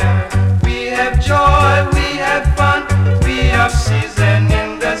be there. We have joy, we have fun, we have season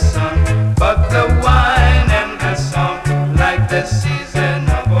in the sun. But the wine and the song, like the season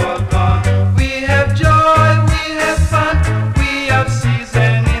of all gone. We have joy, we have fun, we have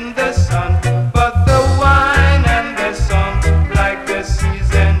season in the sun. But the wine and the song, like the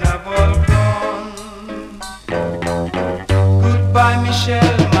season of all gone. Goodbye,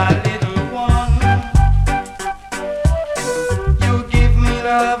 Michelle, my little one. You give me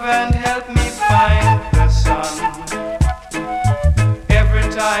love and help me find the sun. Every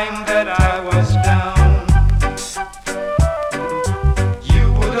time that I was down, you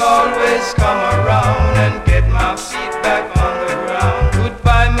would always come around and get my feet back on the ground.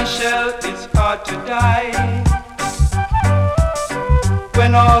 Goodbye, Michelle, it's hard to die.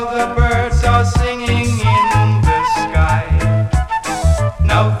 When all the birds are singing in the sky.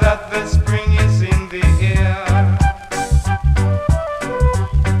 Now that the spring is in the air.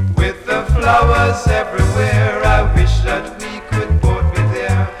 With the flowers everywhere, I wish that we could both be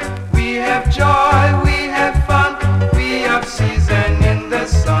there. We have joy, we have fun, we have season in the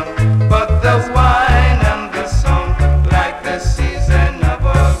sun. But the wine and the song, like the season of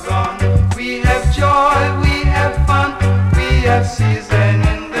all gone. We have joy, we have fun, we have season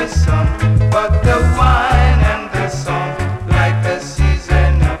in the sun. But the wine and the song, like the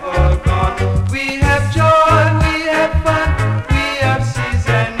season of all gone. We have joy, we have fun, we have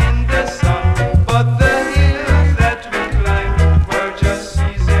season in the sun. But the hills that we climb were just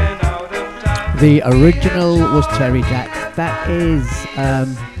season out of time. The original was Terry Jack. That is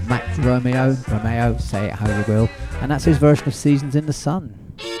Max Romeo, say it how you will. And that's his version of Seasons in the Sun.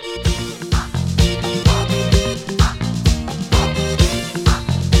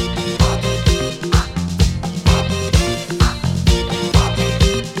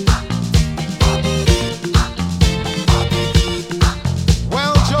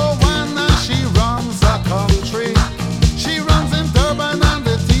 Well, Joanna, she runs a country. She runs in Durban and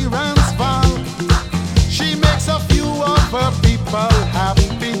the Transvaal. She makes a few of her people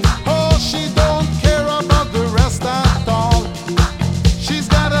happy. Oh, she don't care about the rest at all. She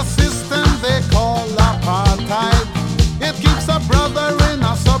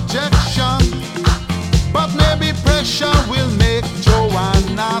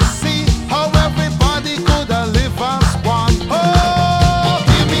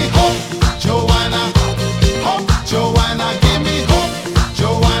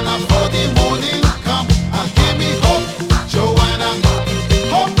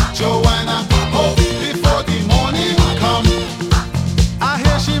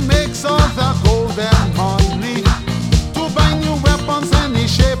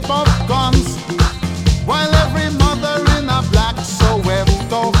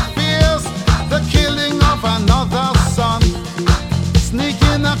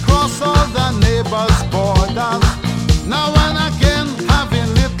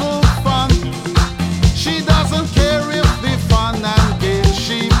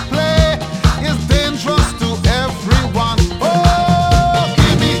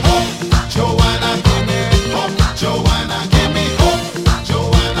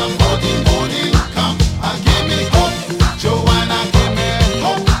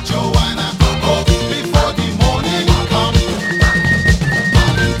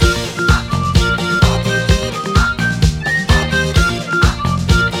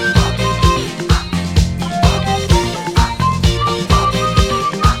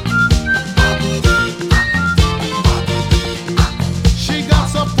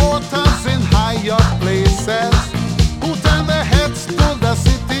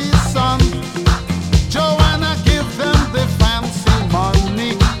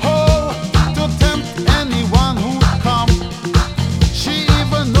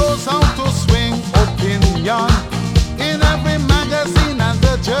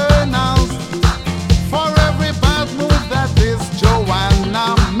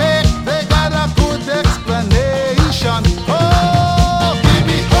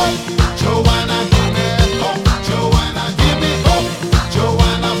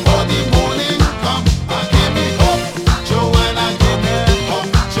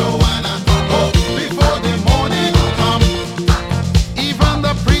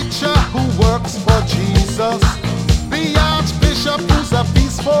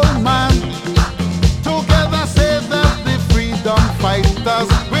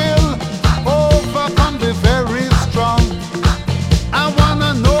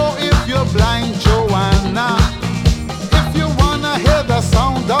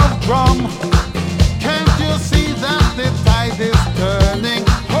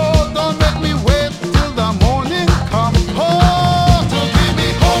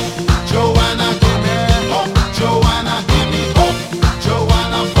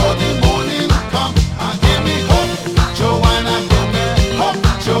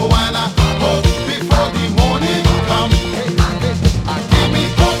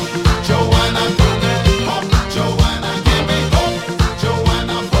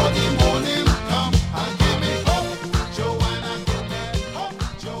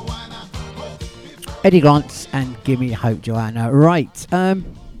Eddie Grants and Gimme Hope, Joanna. Right,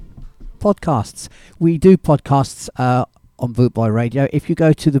 podcasts. We do podcasts on Bootboy Radio. If you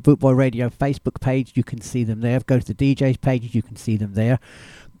go to the Bootboy Radio Facebook page, you can see them there. Go to the DJ's page, you can see them there.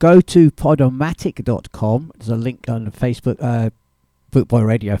 Go to podomatic.com. There's a link on the Facebook Bootboy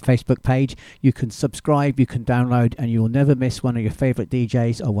Radio Facebook page. You can subscribe, you can download, and you will never miss one of your favourite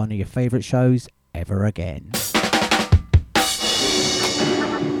DJs or one of your favourite shows ever again.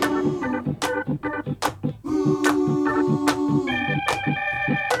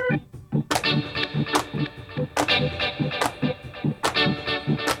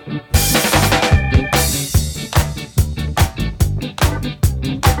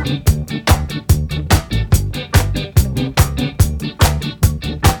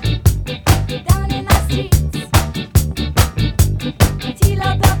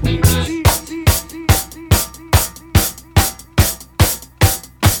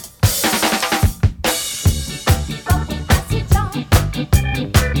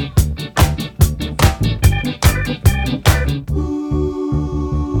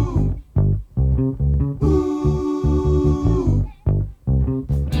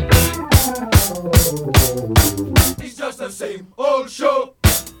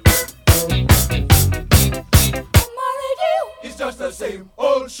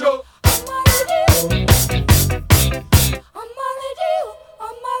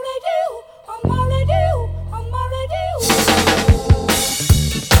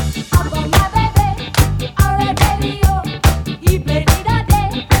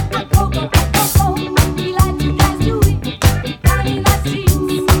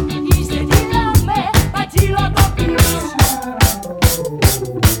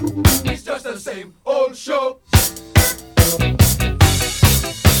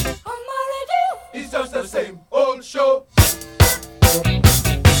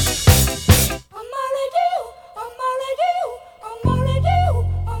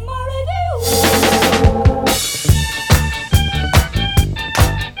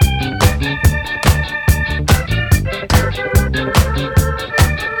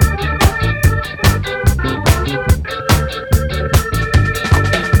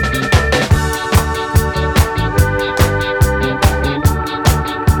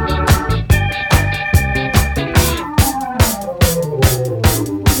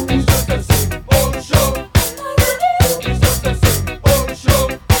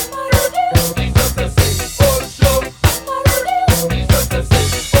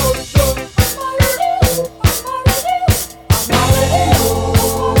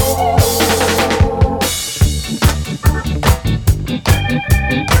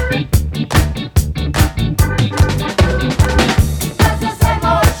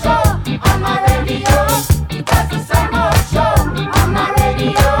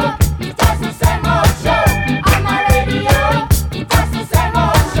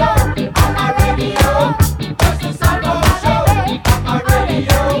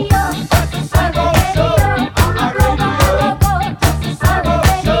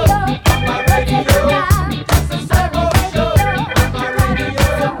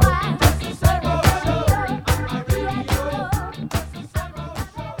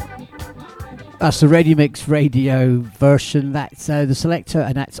 That's the Radio Mix radio version. That's the selector,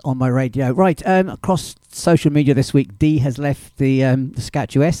 and that's on my radio. Right, across social media this week, Dee has left the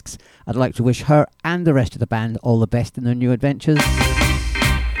Statuesques. I'd like to wish her and the rest of the band all the best in their new adventures.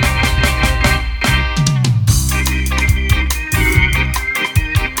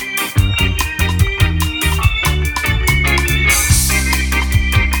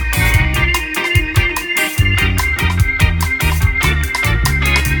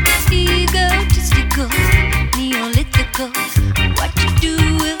 What you do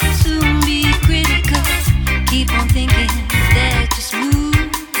will soon be critical. Keep on thinking that you're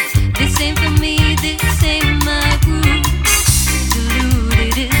smooth. This ain't for me, this ain't my groove.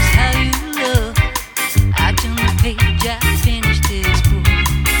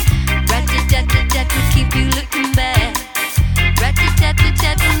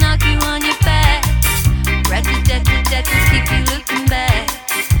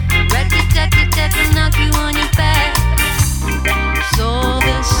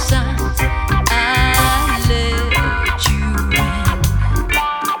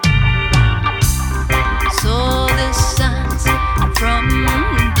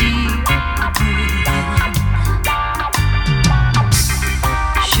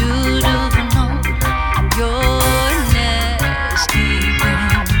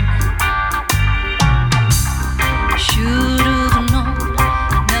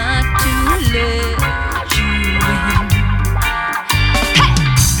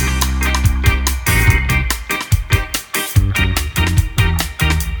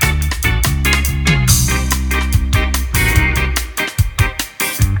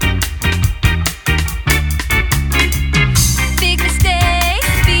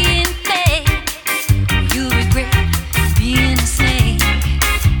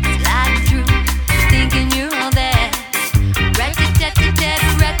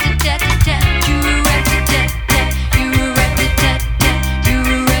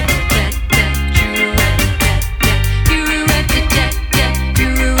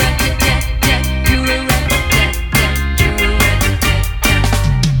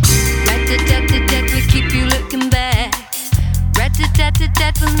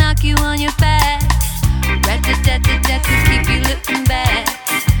 will knock you on your back. Rat-a-tat-tat-tat will keep you looking back.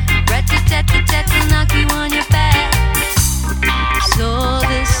 Rat-a-tat-tat-tat will knock you on your back. So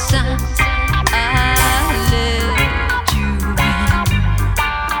the signs I let you in.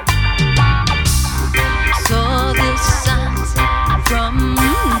 So the signs from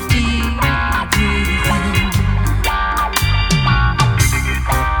deep within.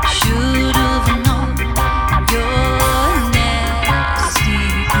 Should have known your nasty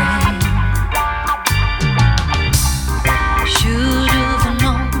brain. Should have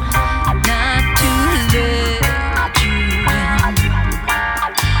known not to let you in.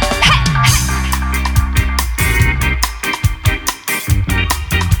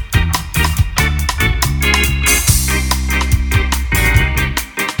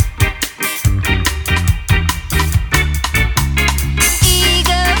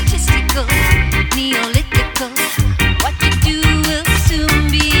 Egotistical, neolithical. What you do will soon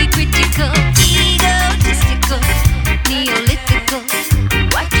be critical. Egotistical, neolithical.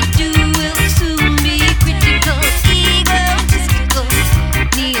 What you do will soon be critical. Egotistical,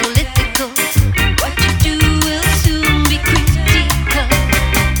 neolithical. What you do will soon be critical.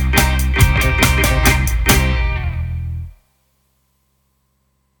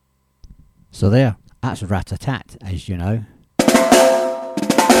 So there, that's Rat-a-tat, as you know.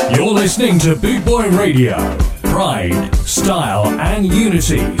 You're listening to Boot Boy Radio. Pride, style, and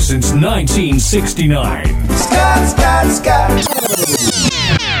unity since 1969.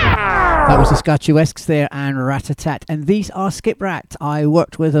 That was the Scotchuesques there and Rat-a-tat. And these are Skip Rat. I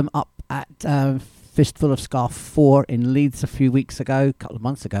worked with them up at Fistful of Scarf 4 in Leeds a few weeks ago, a couple of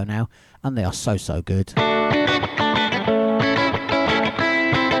months ago now, and they are so, so good.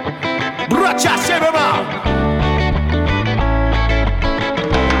 Bracha Shebaba!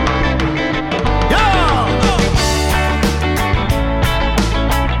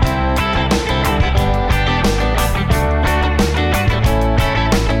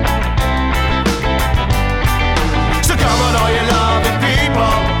 So come on, all you loving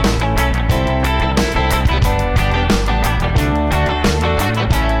people.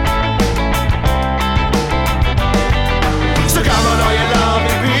 So come on, all you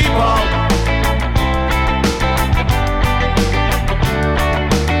loving people.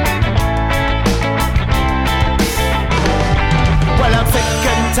 Well, I'm sick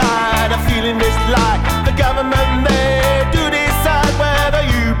and tired of feeling this lie. The government, they do decide whether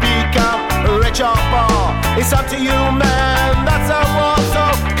you become rich or poor. It's up to you, man, that's a war. So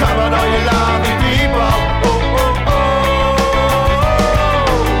come on, all you lovely people. Oh, oh, oh.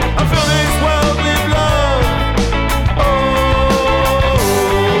 I fill this world with love. Oh,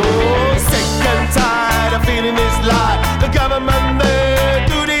 sick and tired of feeling this lie. The government, they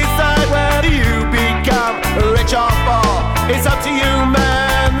do decide whether you become rich or poor. It's up to you,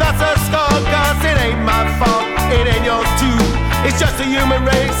 man, that's a score. Cause it ain't my fault, it ain't yours too. It's just a human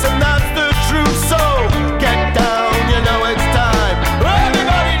race and that's the truth. So get down, you know it's time. Hey!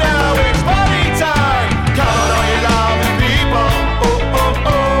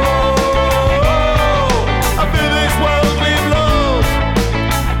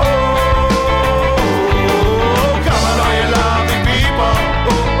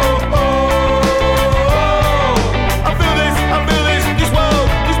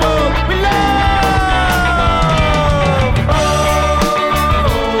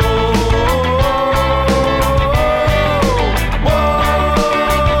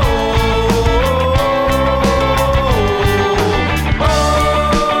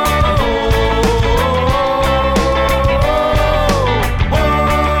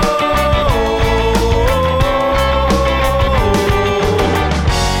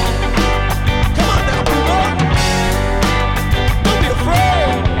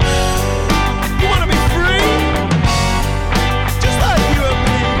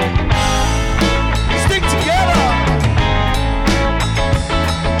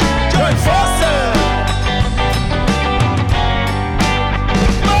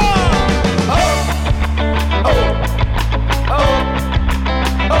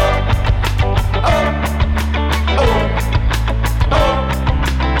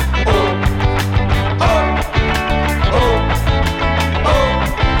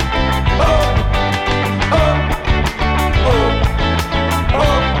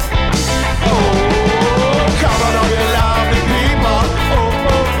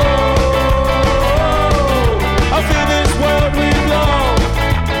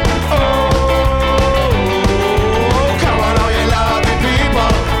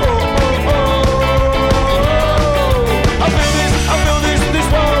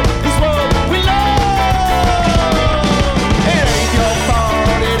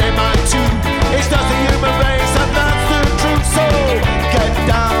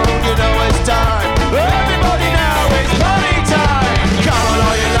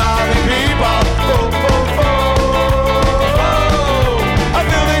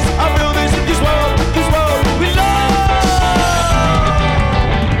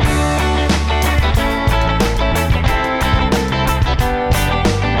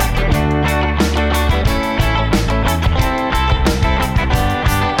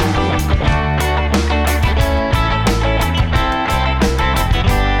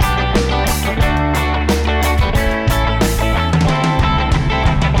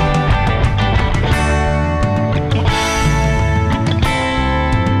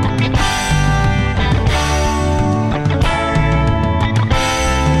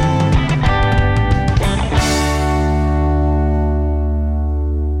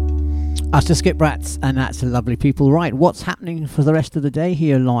 to Skip Rats, and that's lovely people. Right, what's happening for the rest of the day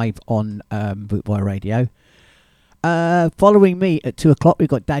here live on Bootboy Radio? Following me at 2 o'clock, we've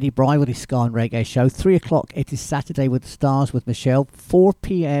got Daddy Bry with his Ska and Reggae show. 3 o'clock, it is Saturday with the Stars with Michelle. 4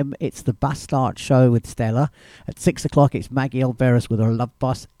 p.m, it's the Bastard show with Stella. At 6 o'clock, it's Maggie Alveras with her Love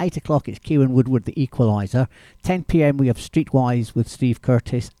Bus. 8 o'clock, it's Kieran Woodward, the Equalizer. 10 p.m, we have Streetwise with Steve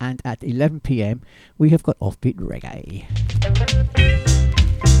Curtis. And at 11 p.m, we have got Offbeat Reggae.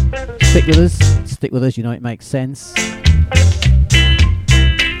 Stick with us, you know it makes sense.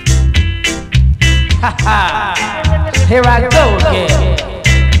 Ha ha! Here I go again.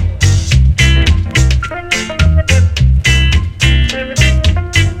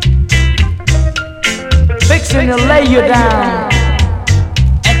 Fixing to lay you down.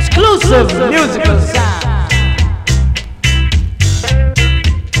 Exclusive musical sound.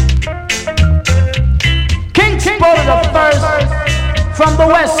 King Sport the first from the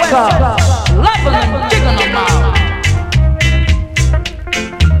West Coast. Leveling, digging them out.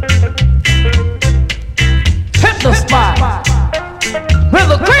 The spot with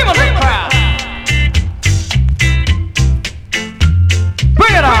the cream of the crowd.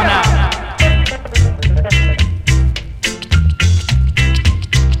 Bring it on now.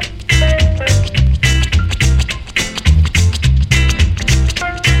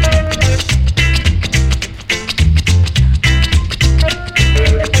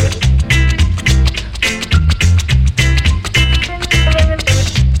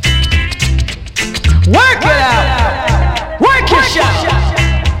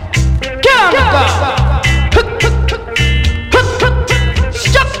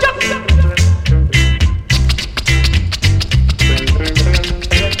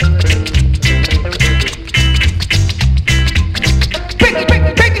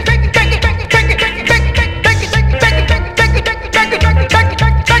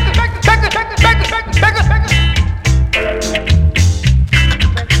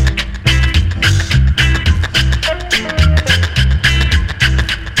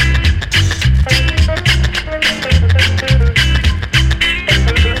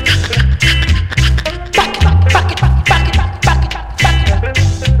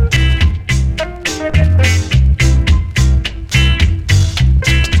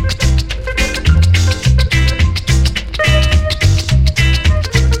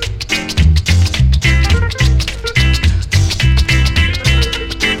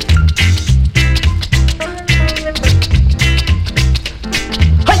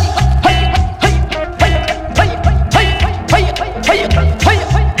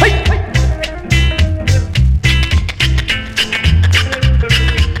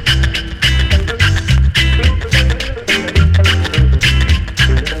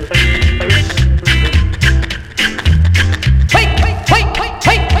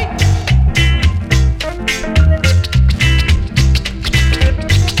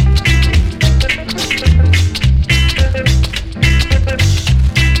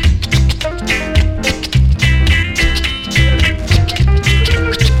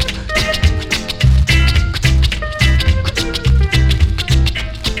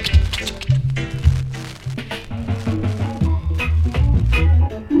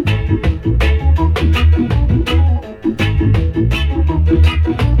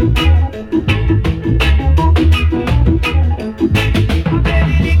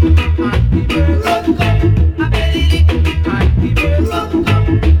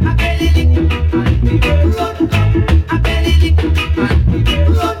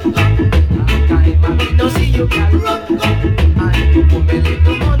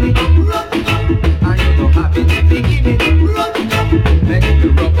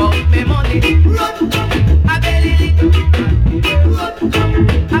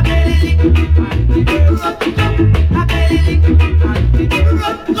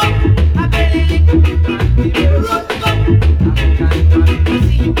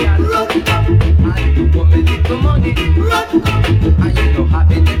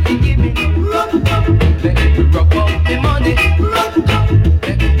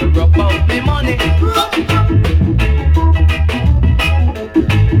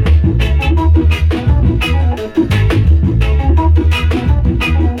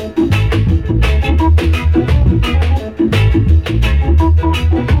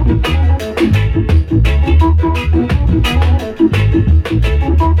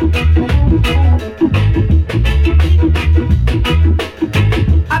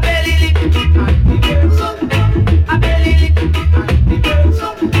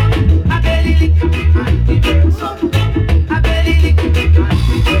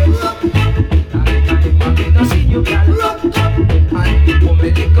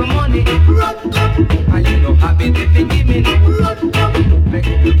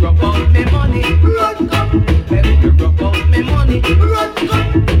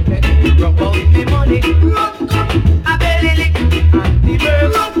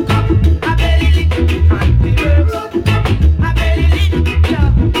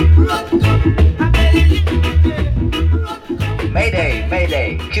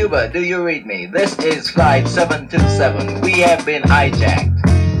 Cuba, do you read me? This is flight 727. We have been hijacked.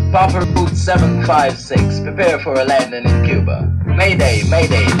 Proper route 756. Prepare for a landing in Cuba. Mayday,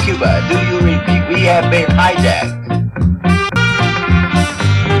 Mayday, Cuba, do you read me? We have been hijacked.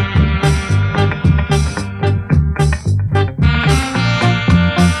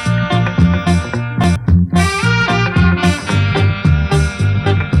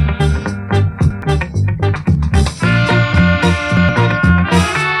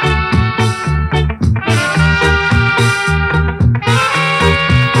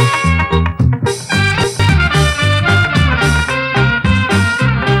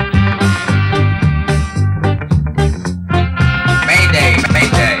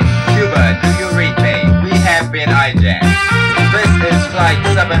 Flight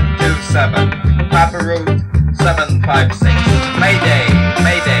 727, Papa Route 756. Mayday,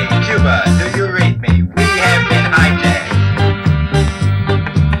 Mayday, Cuba, do you read me? We have been hijacked.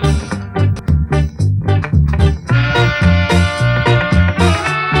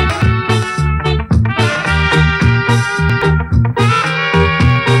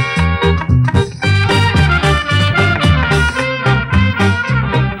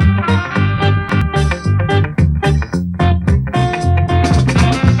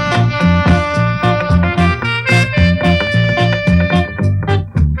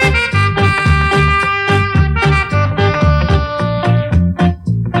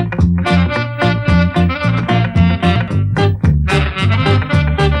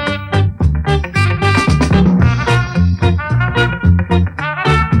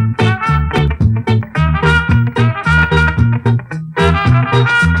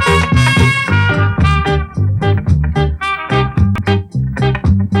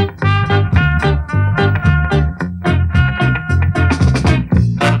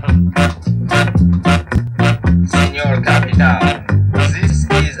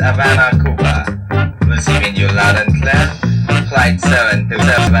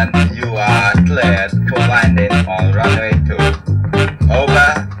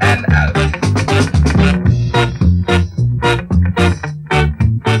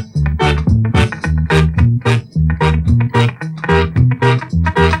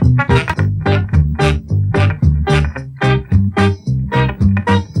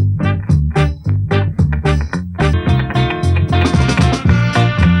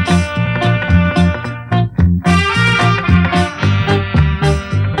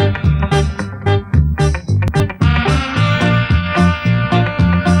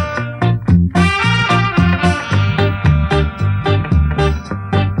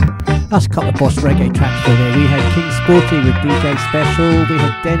 That's a couple of boss reggae tracks for there. We had King Sporty with DJ Special, we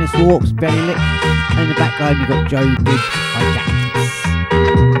had Dennis Walks, Belly Lick, and in the background you got Joe Biggs, Haggis.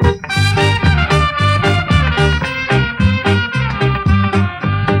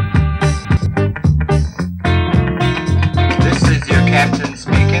 This is your captain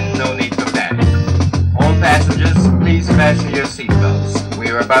speaking, no need for panic. All passengers, please fasten your seatbelts. We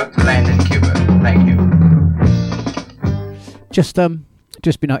are about to land in Cuba. Thank you.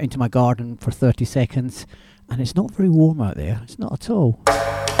 Just been out into my garden for 30 seconds and it's not very warm out there. It's not at all.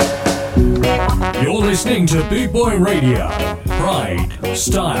 You're listening to Boot Boy Radio. Pride,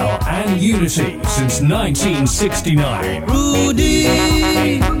 style and unity since 1969. Rudy,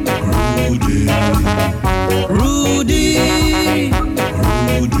 Rudy, Rudy,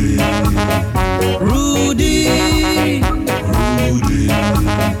 Rudy, Rudy, Rudy,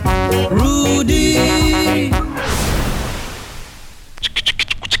 Rudy.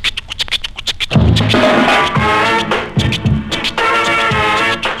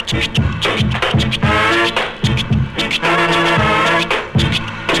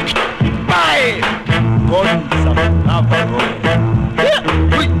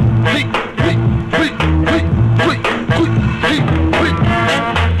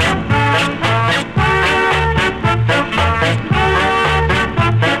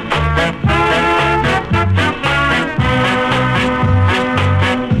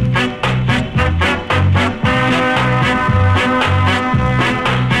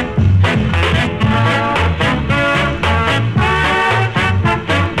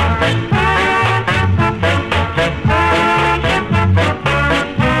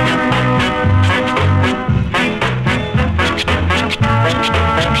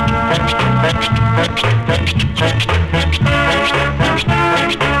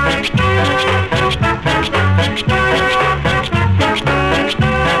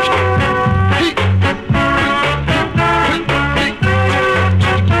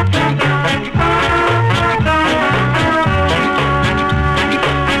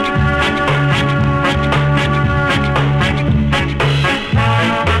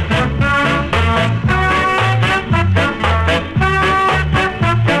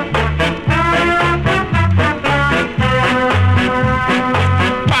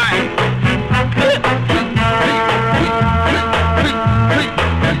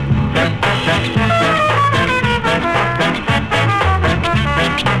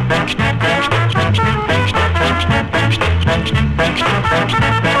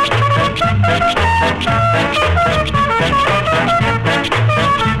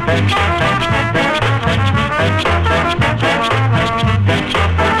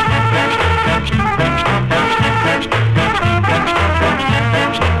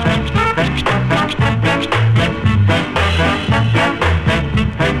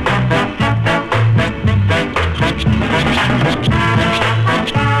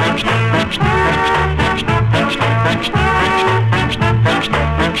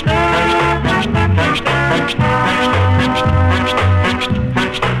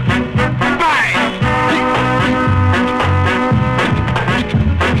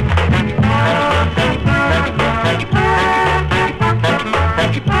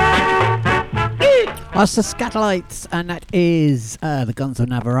 Us the Scatolites, and that is the Guns of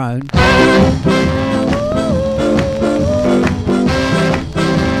Navarone.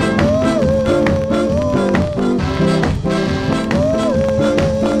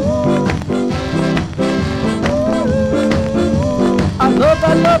 I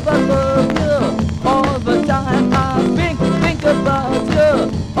love you all the time. I think about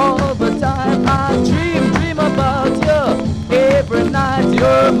you all the time. I dream about you every night.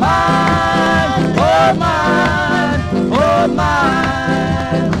 You're mine, oh mine, oh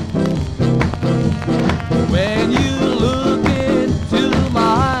mine. When you look into my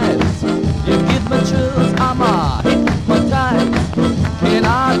eyes, you give me chills. I'm hypnotized. Can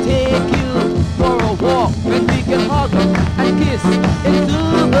I take you for a walk? When we can hug and kiss into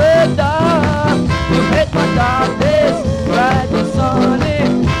the dark. You make my darkness bright and sunny.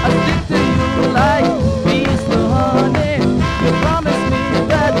 I stick to you like bees to honey. You promise me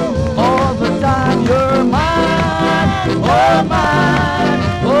that all the time. You're mine, oh mine,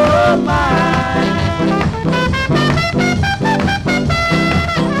 oh mine.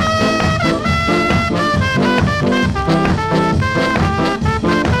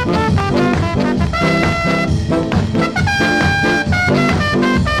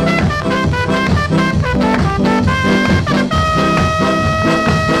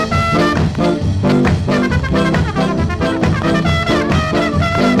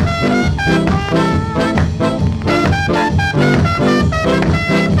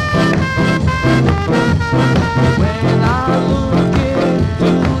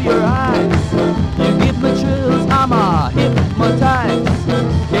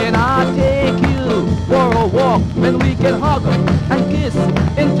 When we can hug and kiss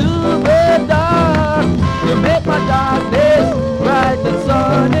into the dark. You make my darkness bright and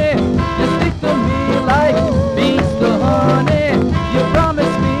sunny. You stick to me like bees to honey. You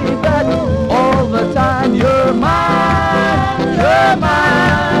promise me that all the time. You're mine, you're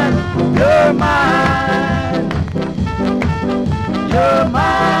mine, you're mine. You're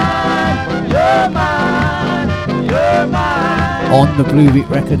mine, you're mine, you're mine. On the Blue Beat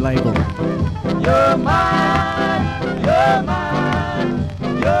record label. You're mine, you're mine,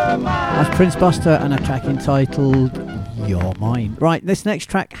 you're mine. That's Prince Buster and a track entitled You're Mine. Right, this next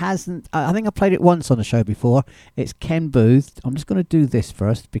track hasn't... I think I played it once on the show before. It's Ken Booth. I'm just going to do this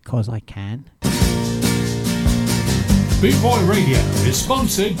first because I can. Boot Boy Radio is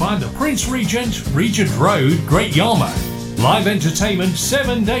sponsored by the Prince Regent, Regent Road, Great Yarmouth. Live entertainment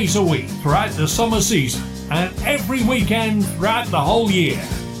 7 days a week throughout the summer season and every weekend throughout the whole year.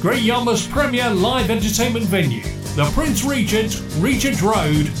 Great Yarmouth's premier live entertainment venue, the Prince Regent, Regent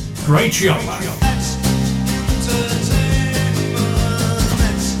Road, Great Yarmouth.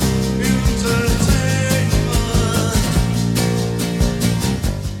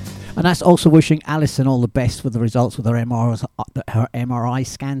 And that's also wishing Alison all the best with the results of her MRI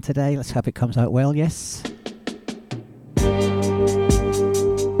scan today. Let's hope it comes out well, yes?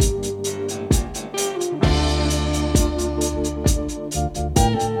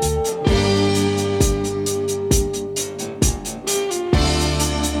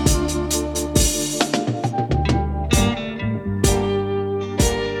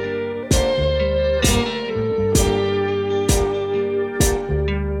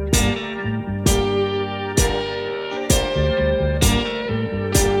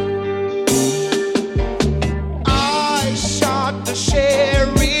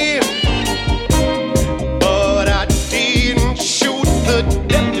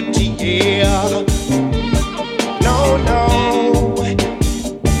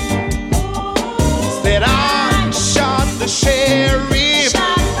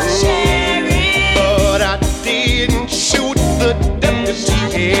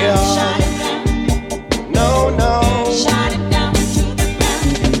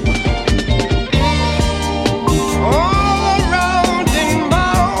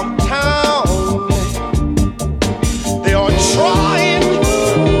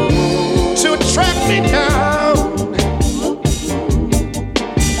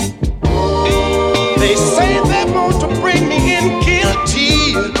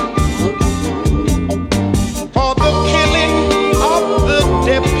 For the killing of the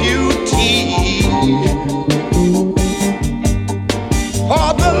deputy.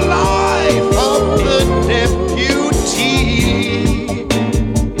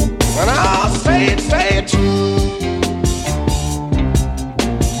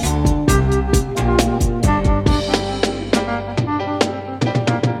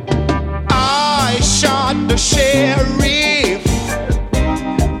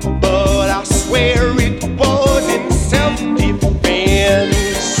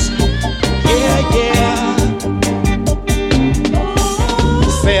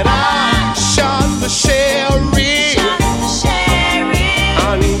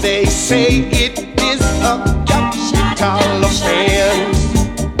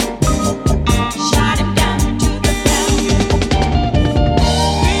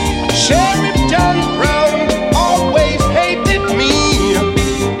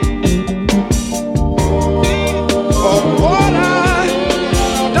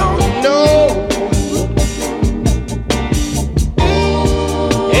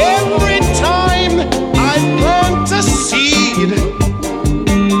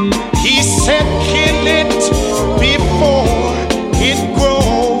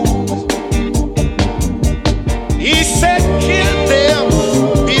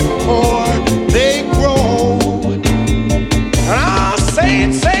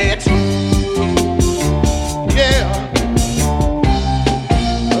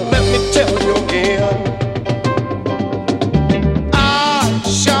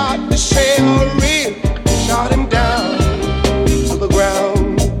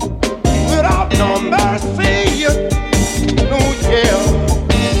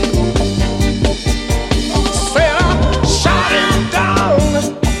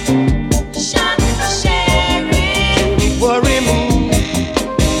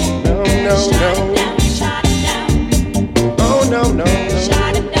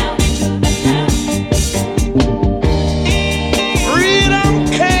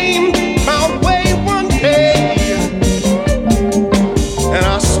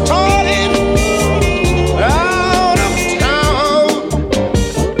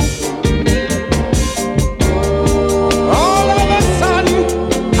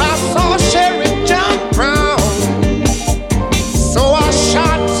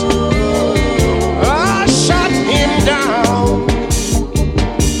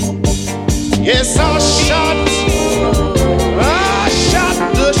 Yes, I shot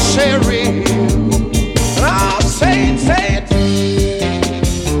the sheriff. And I'll say it.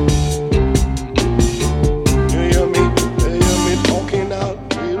 You hear me talking out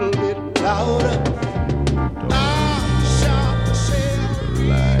a little bit louder. I shot the sheriff.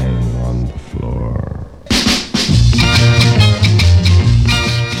 Lying on the floor.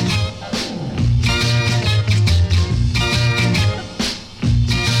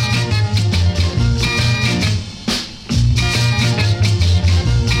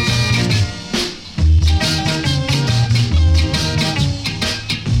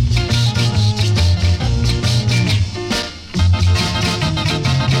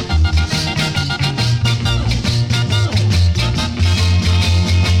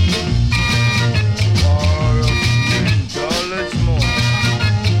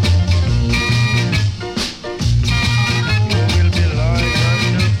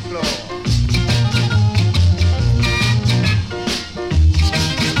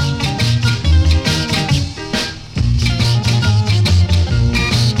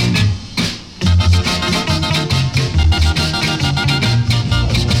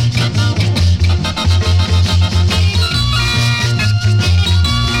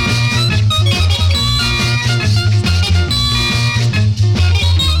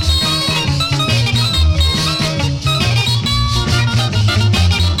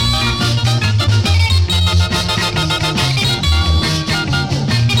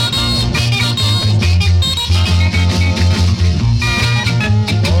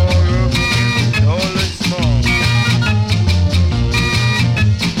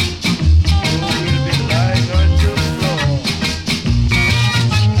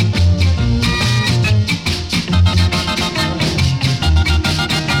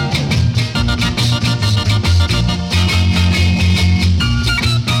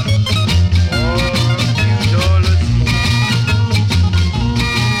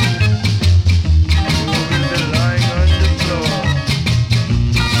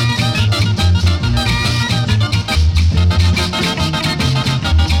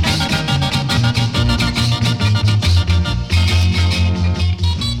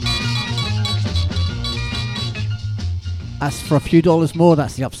 For a few dollars more,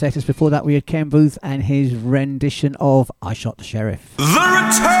 that's the Upsetters. Before that, we had Ken Booth and his rendition of I Shot the Sheriff. The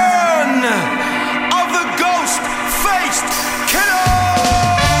return of the ghost-faced killer!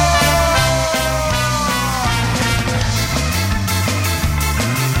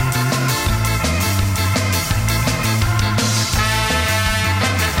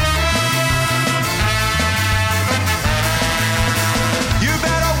 You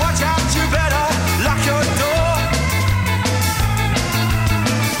better watch out, you better lock your door.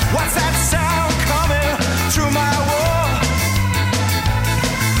 What's that sound coming through my wall?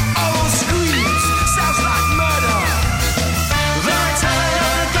 Oh, screams, sounds like murder. The return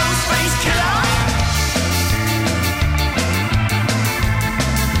of the ghost-faced killer.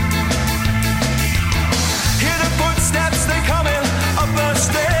 Hear the footsteps, they coming up the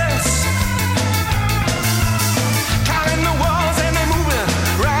stairs. Counting the walls and they moving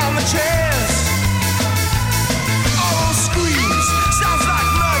round the chairs. Oh, screams, sounds like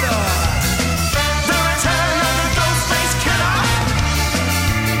murder. The return of the ghost-faced killer.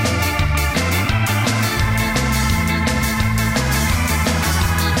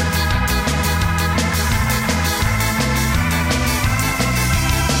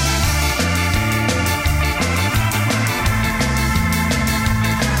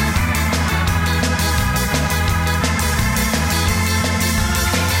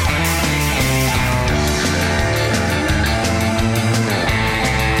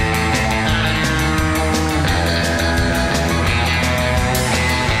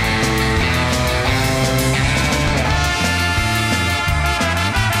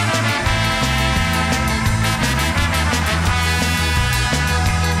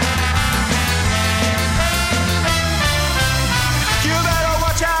 You better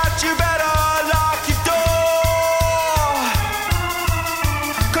watch out, you better lock your door.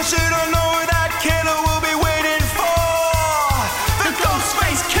 'Cause you don't know who that killer will be waiting for. The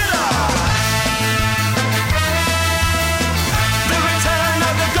ghost-faced killer. The return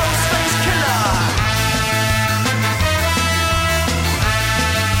of the ghost-faced killer.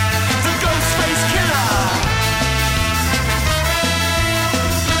 The ghost-faced killer.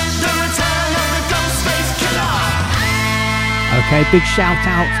 The return of the ghost-faced killer. Okay, big shout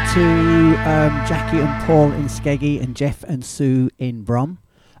out to Jackie and Paul in Skeggy and Jeff and Sue in Brum,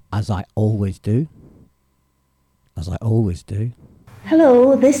 as I always do.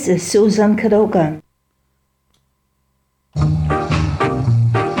 Hello, this is Susan Cadogan.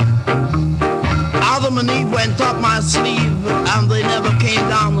 went up my sleeve and they never came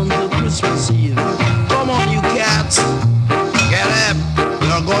down until Christmas Eve. Come on, you cats, get up,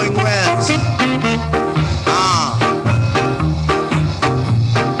 you're going west.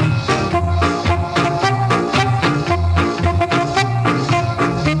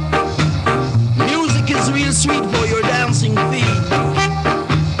 Music is real sweet for your dancing feet.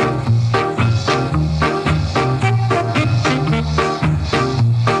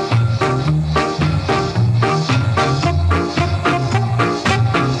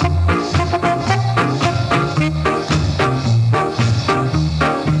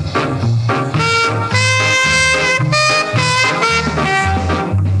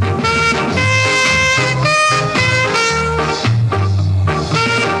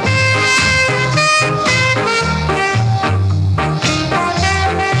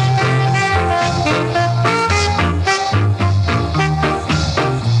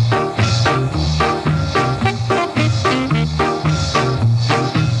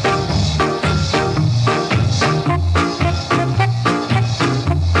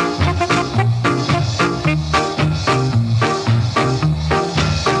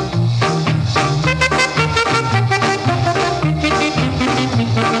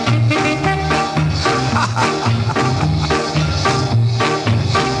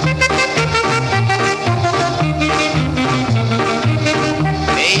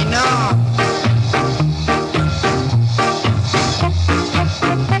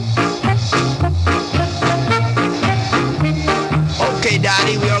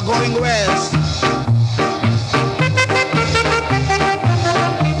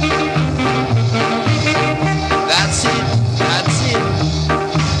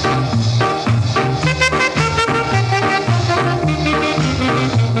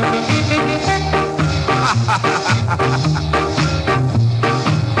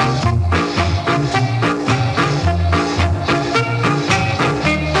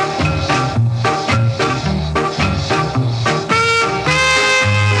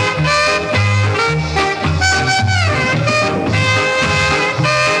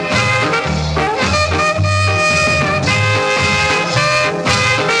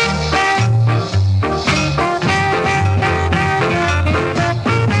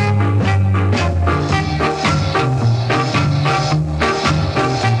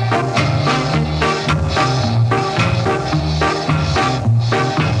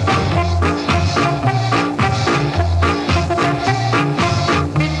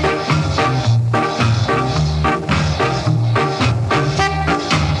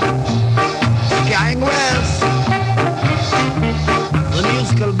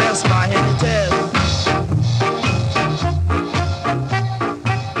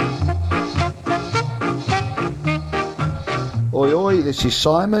 This is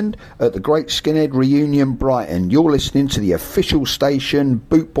Simon at the Great Skinhead Reunion Brighton. You're listening to the official station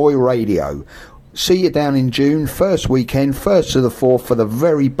Bootboy Radio. See you down in June, first weekend, 1st to the 4th, for the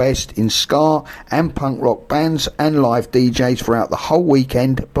very best in ska and punk rock bands and live DJs throughout the whole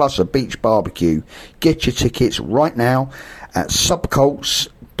weekend, plus a beach barbecue. Get your tickets right now at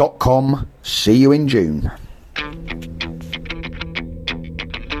subcults.com. See you in June.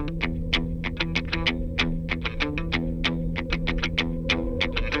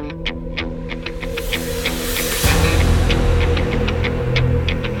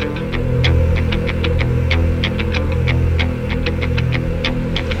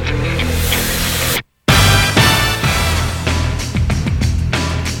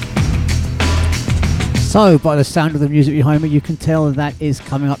 So, by the sound of the music behind me, you can tell that is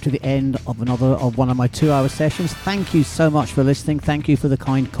coming up to the end of one of my 2-hour sessions. Thank you so much for listening. Thank you for the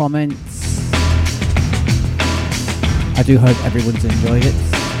kind comments. I do hope everyone's enjoyed it.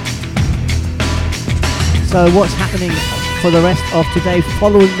 So, what's happening for the rest of today?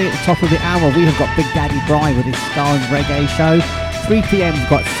 Following me at the top of the hour, we have got Big Daddy Bry with his Star and Reggae show. 3 p.m. we've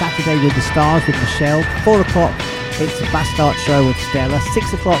got Saturday with the Stars with Michelle. 4 o'clock it's a Bastard Show with Stella.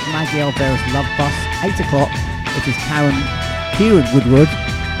 6 o'clock Maggie Alvera's Love Bus. 8 o'clock it is Kieran Woodward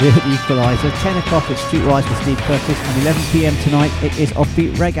with The Equalizer. 10 o'clock it's Street Rise with Steve Curtis. And 11 p.m. tonight it is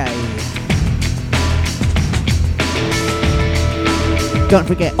Offbeat Reggae. Don't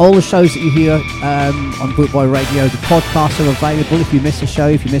forget all the shows that you hear on Bootboy Radio. The podcasts are available. If you miss a show,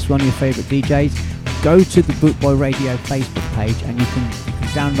 if you miss one of your favourite DJs, go to the Bootboy Radio Facebook page and you can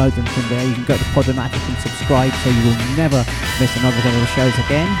download them from there. You can go to Podomatic and subscribe so you will never miss another one of the shows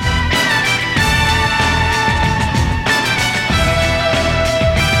again.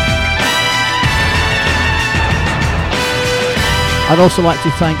 I'd also like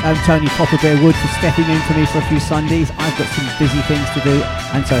to thank Tony Popper Bear Wood for stepping in for me for a few Sundays. I've got some busy things to do,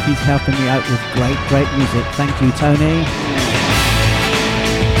 and so he's helping me out with great music. Thank you, Tony.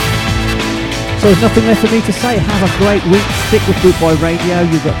 So there's nothing left for me to say. Have a great week. Stick with Bootboy Radio.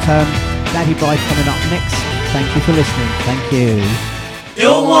 You've got Daddy Bride coming up next. Thank you for listening. Thank you.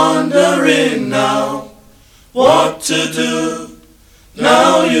 You're wondering now what to do.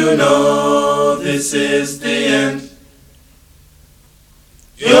 Now you know this is the end.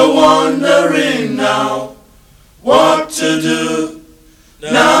 You're wondering now what to do.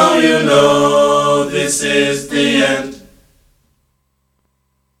 Now you know this is the end.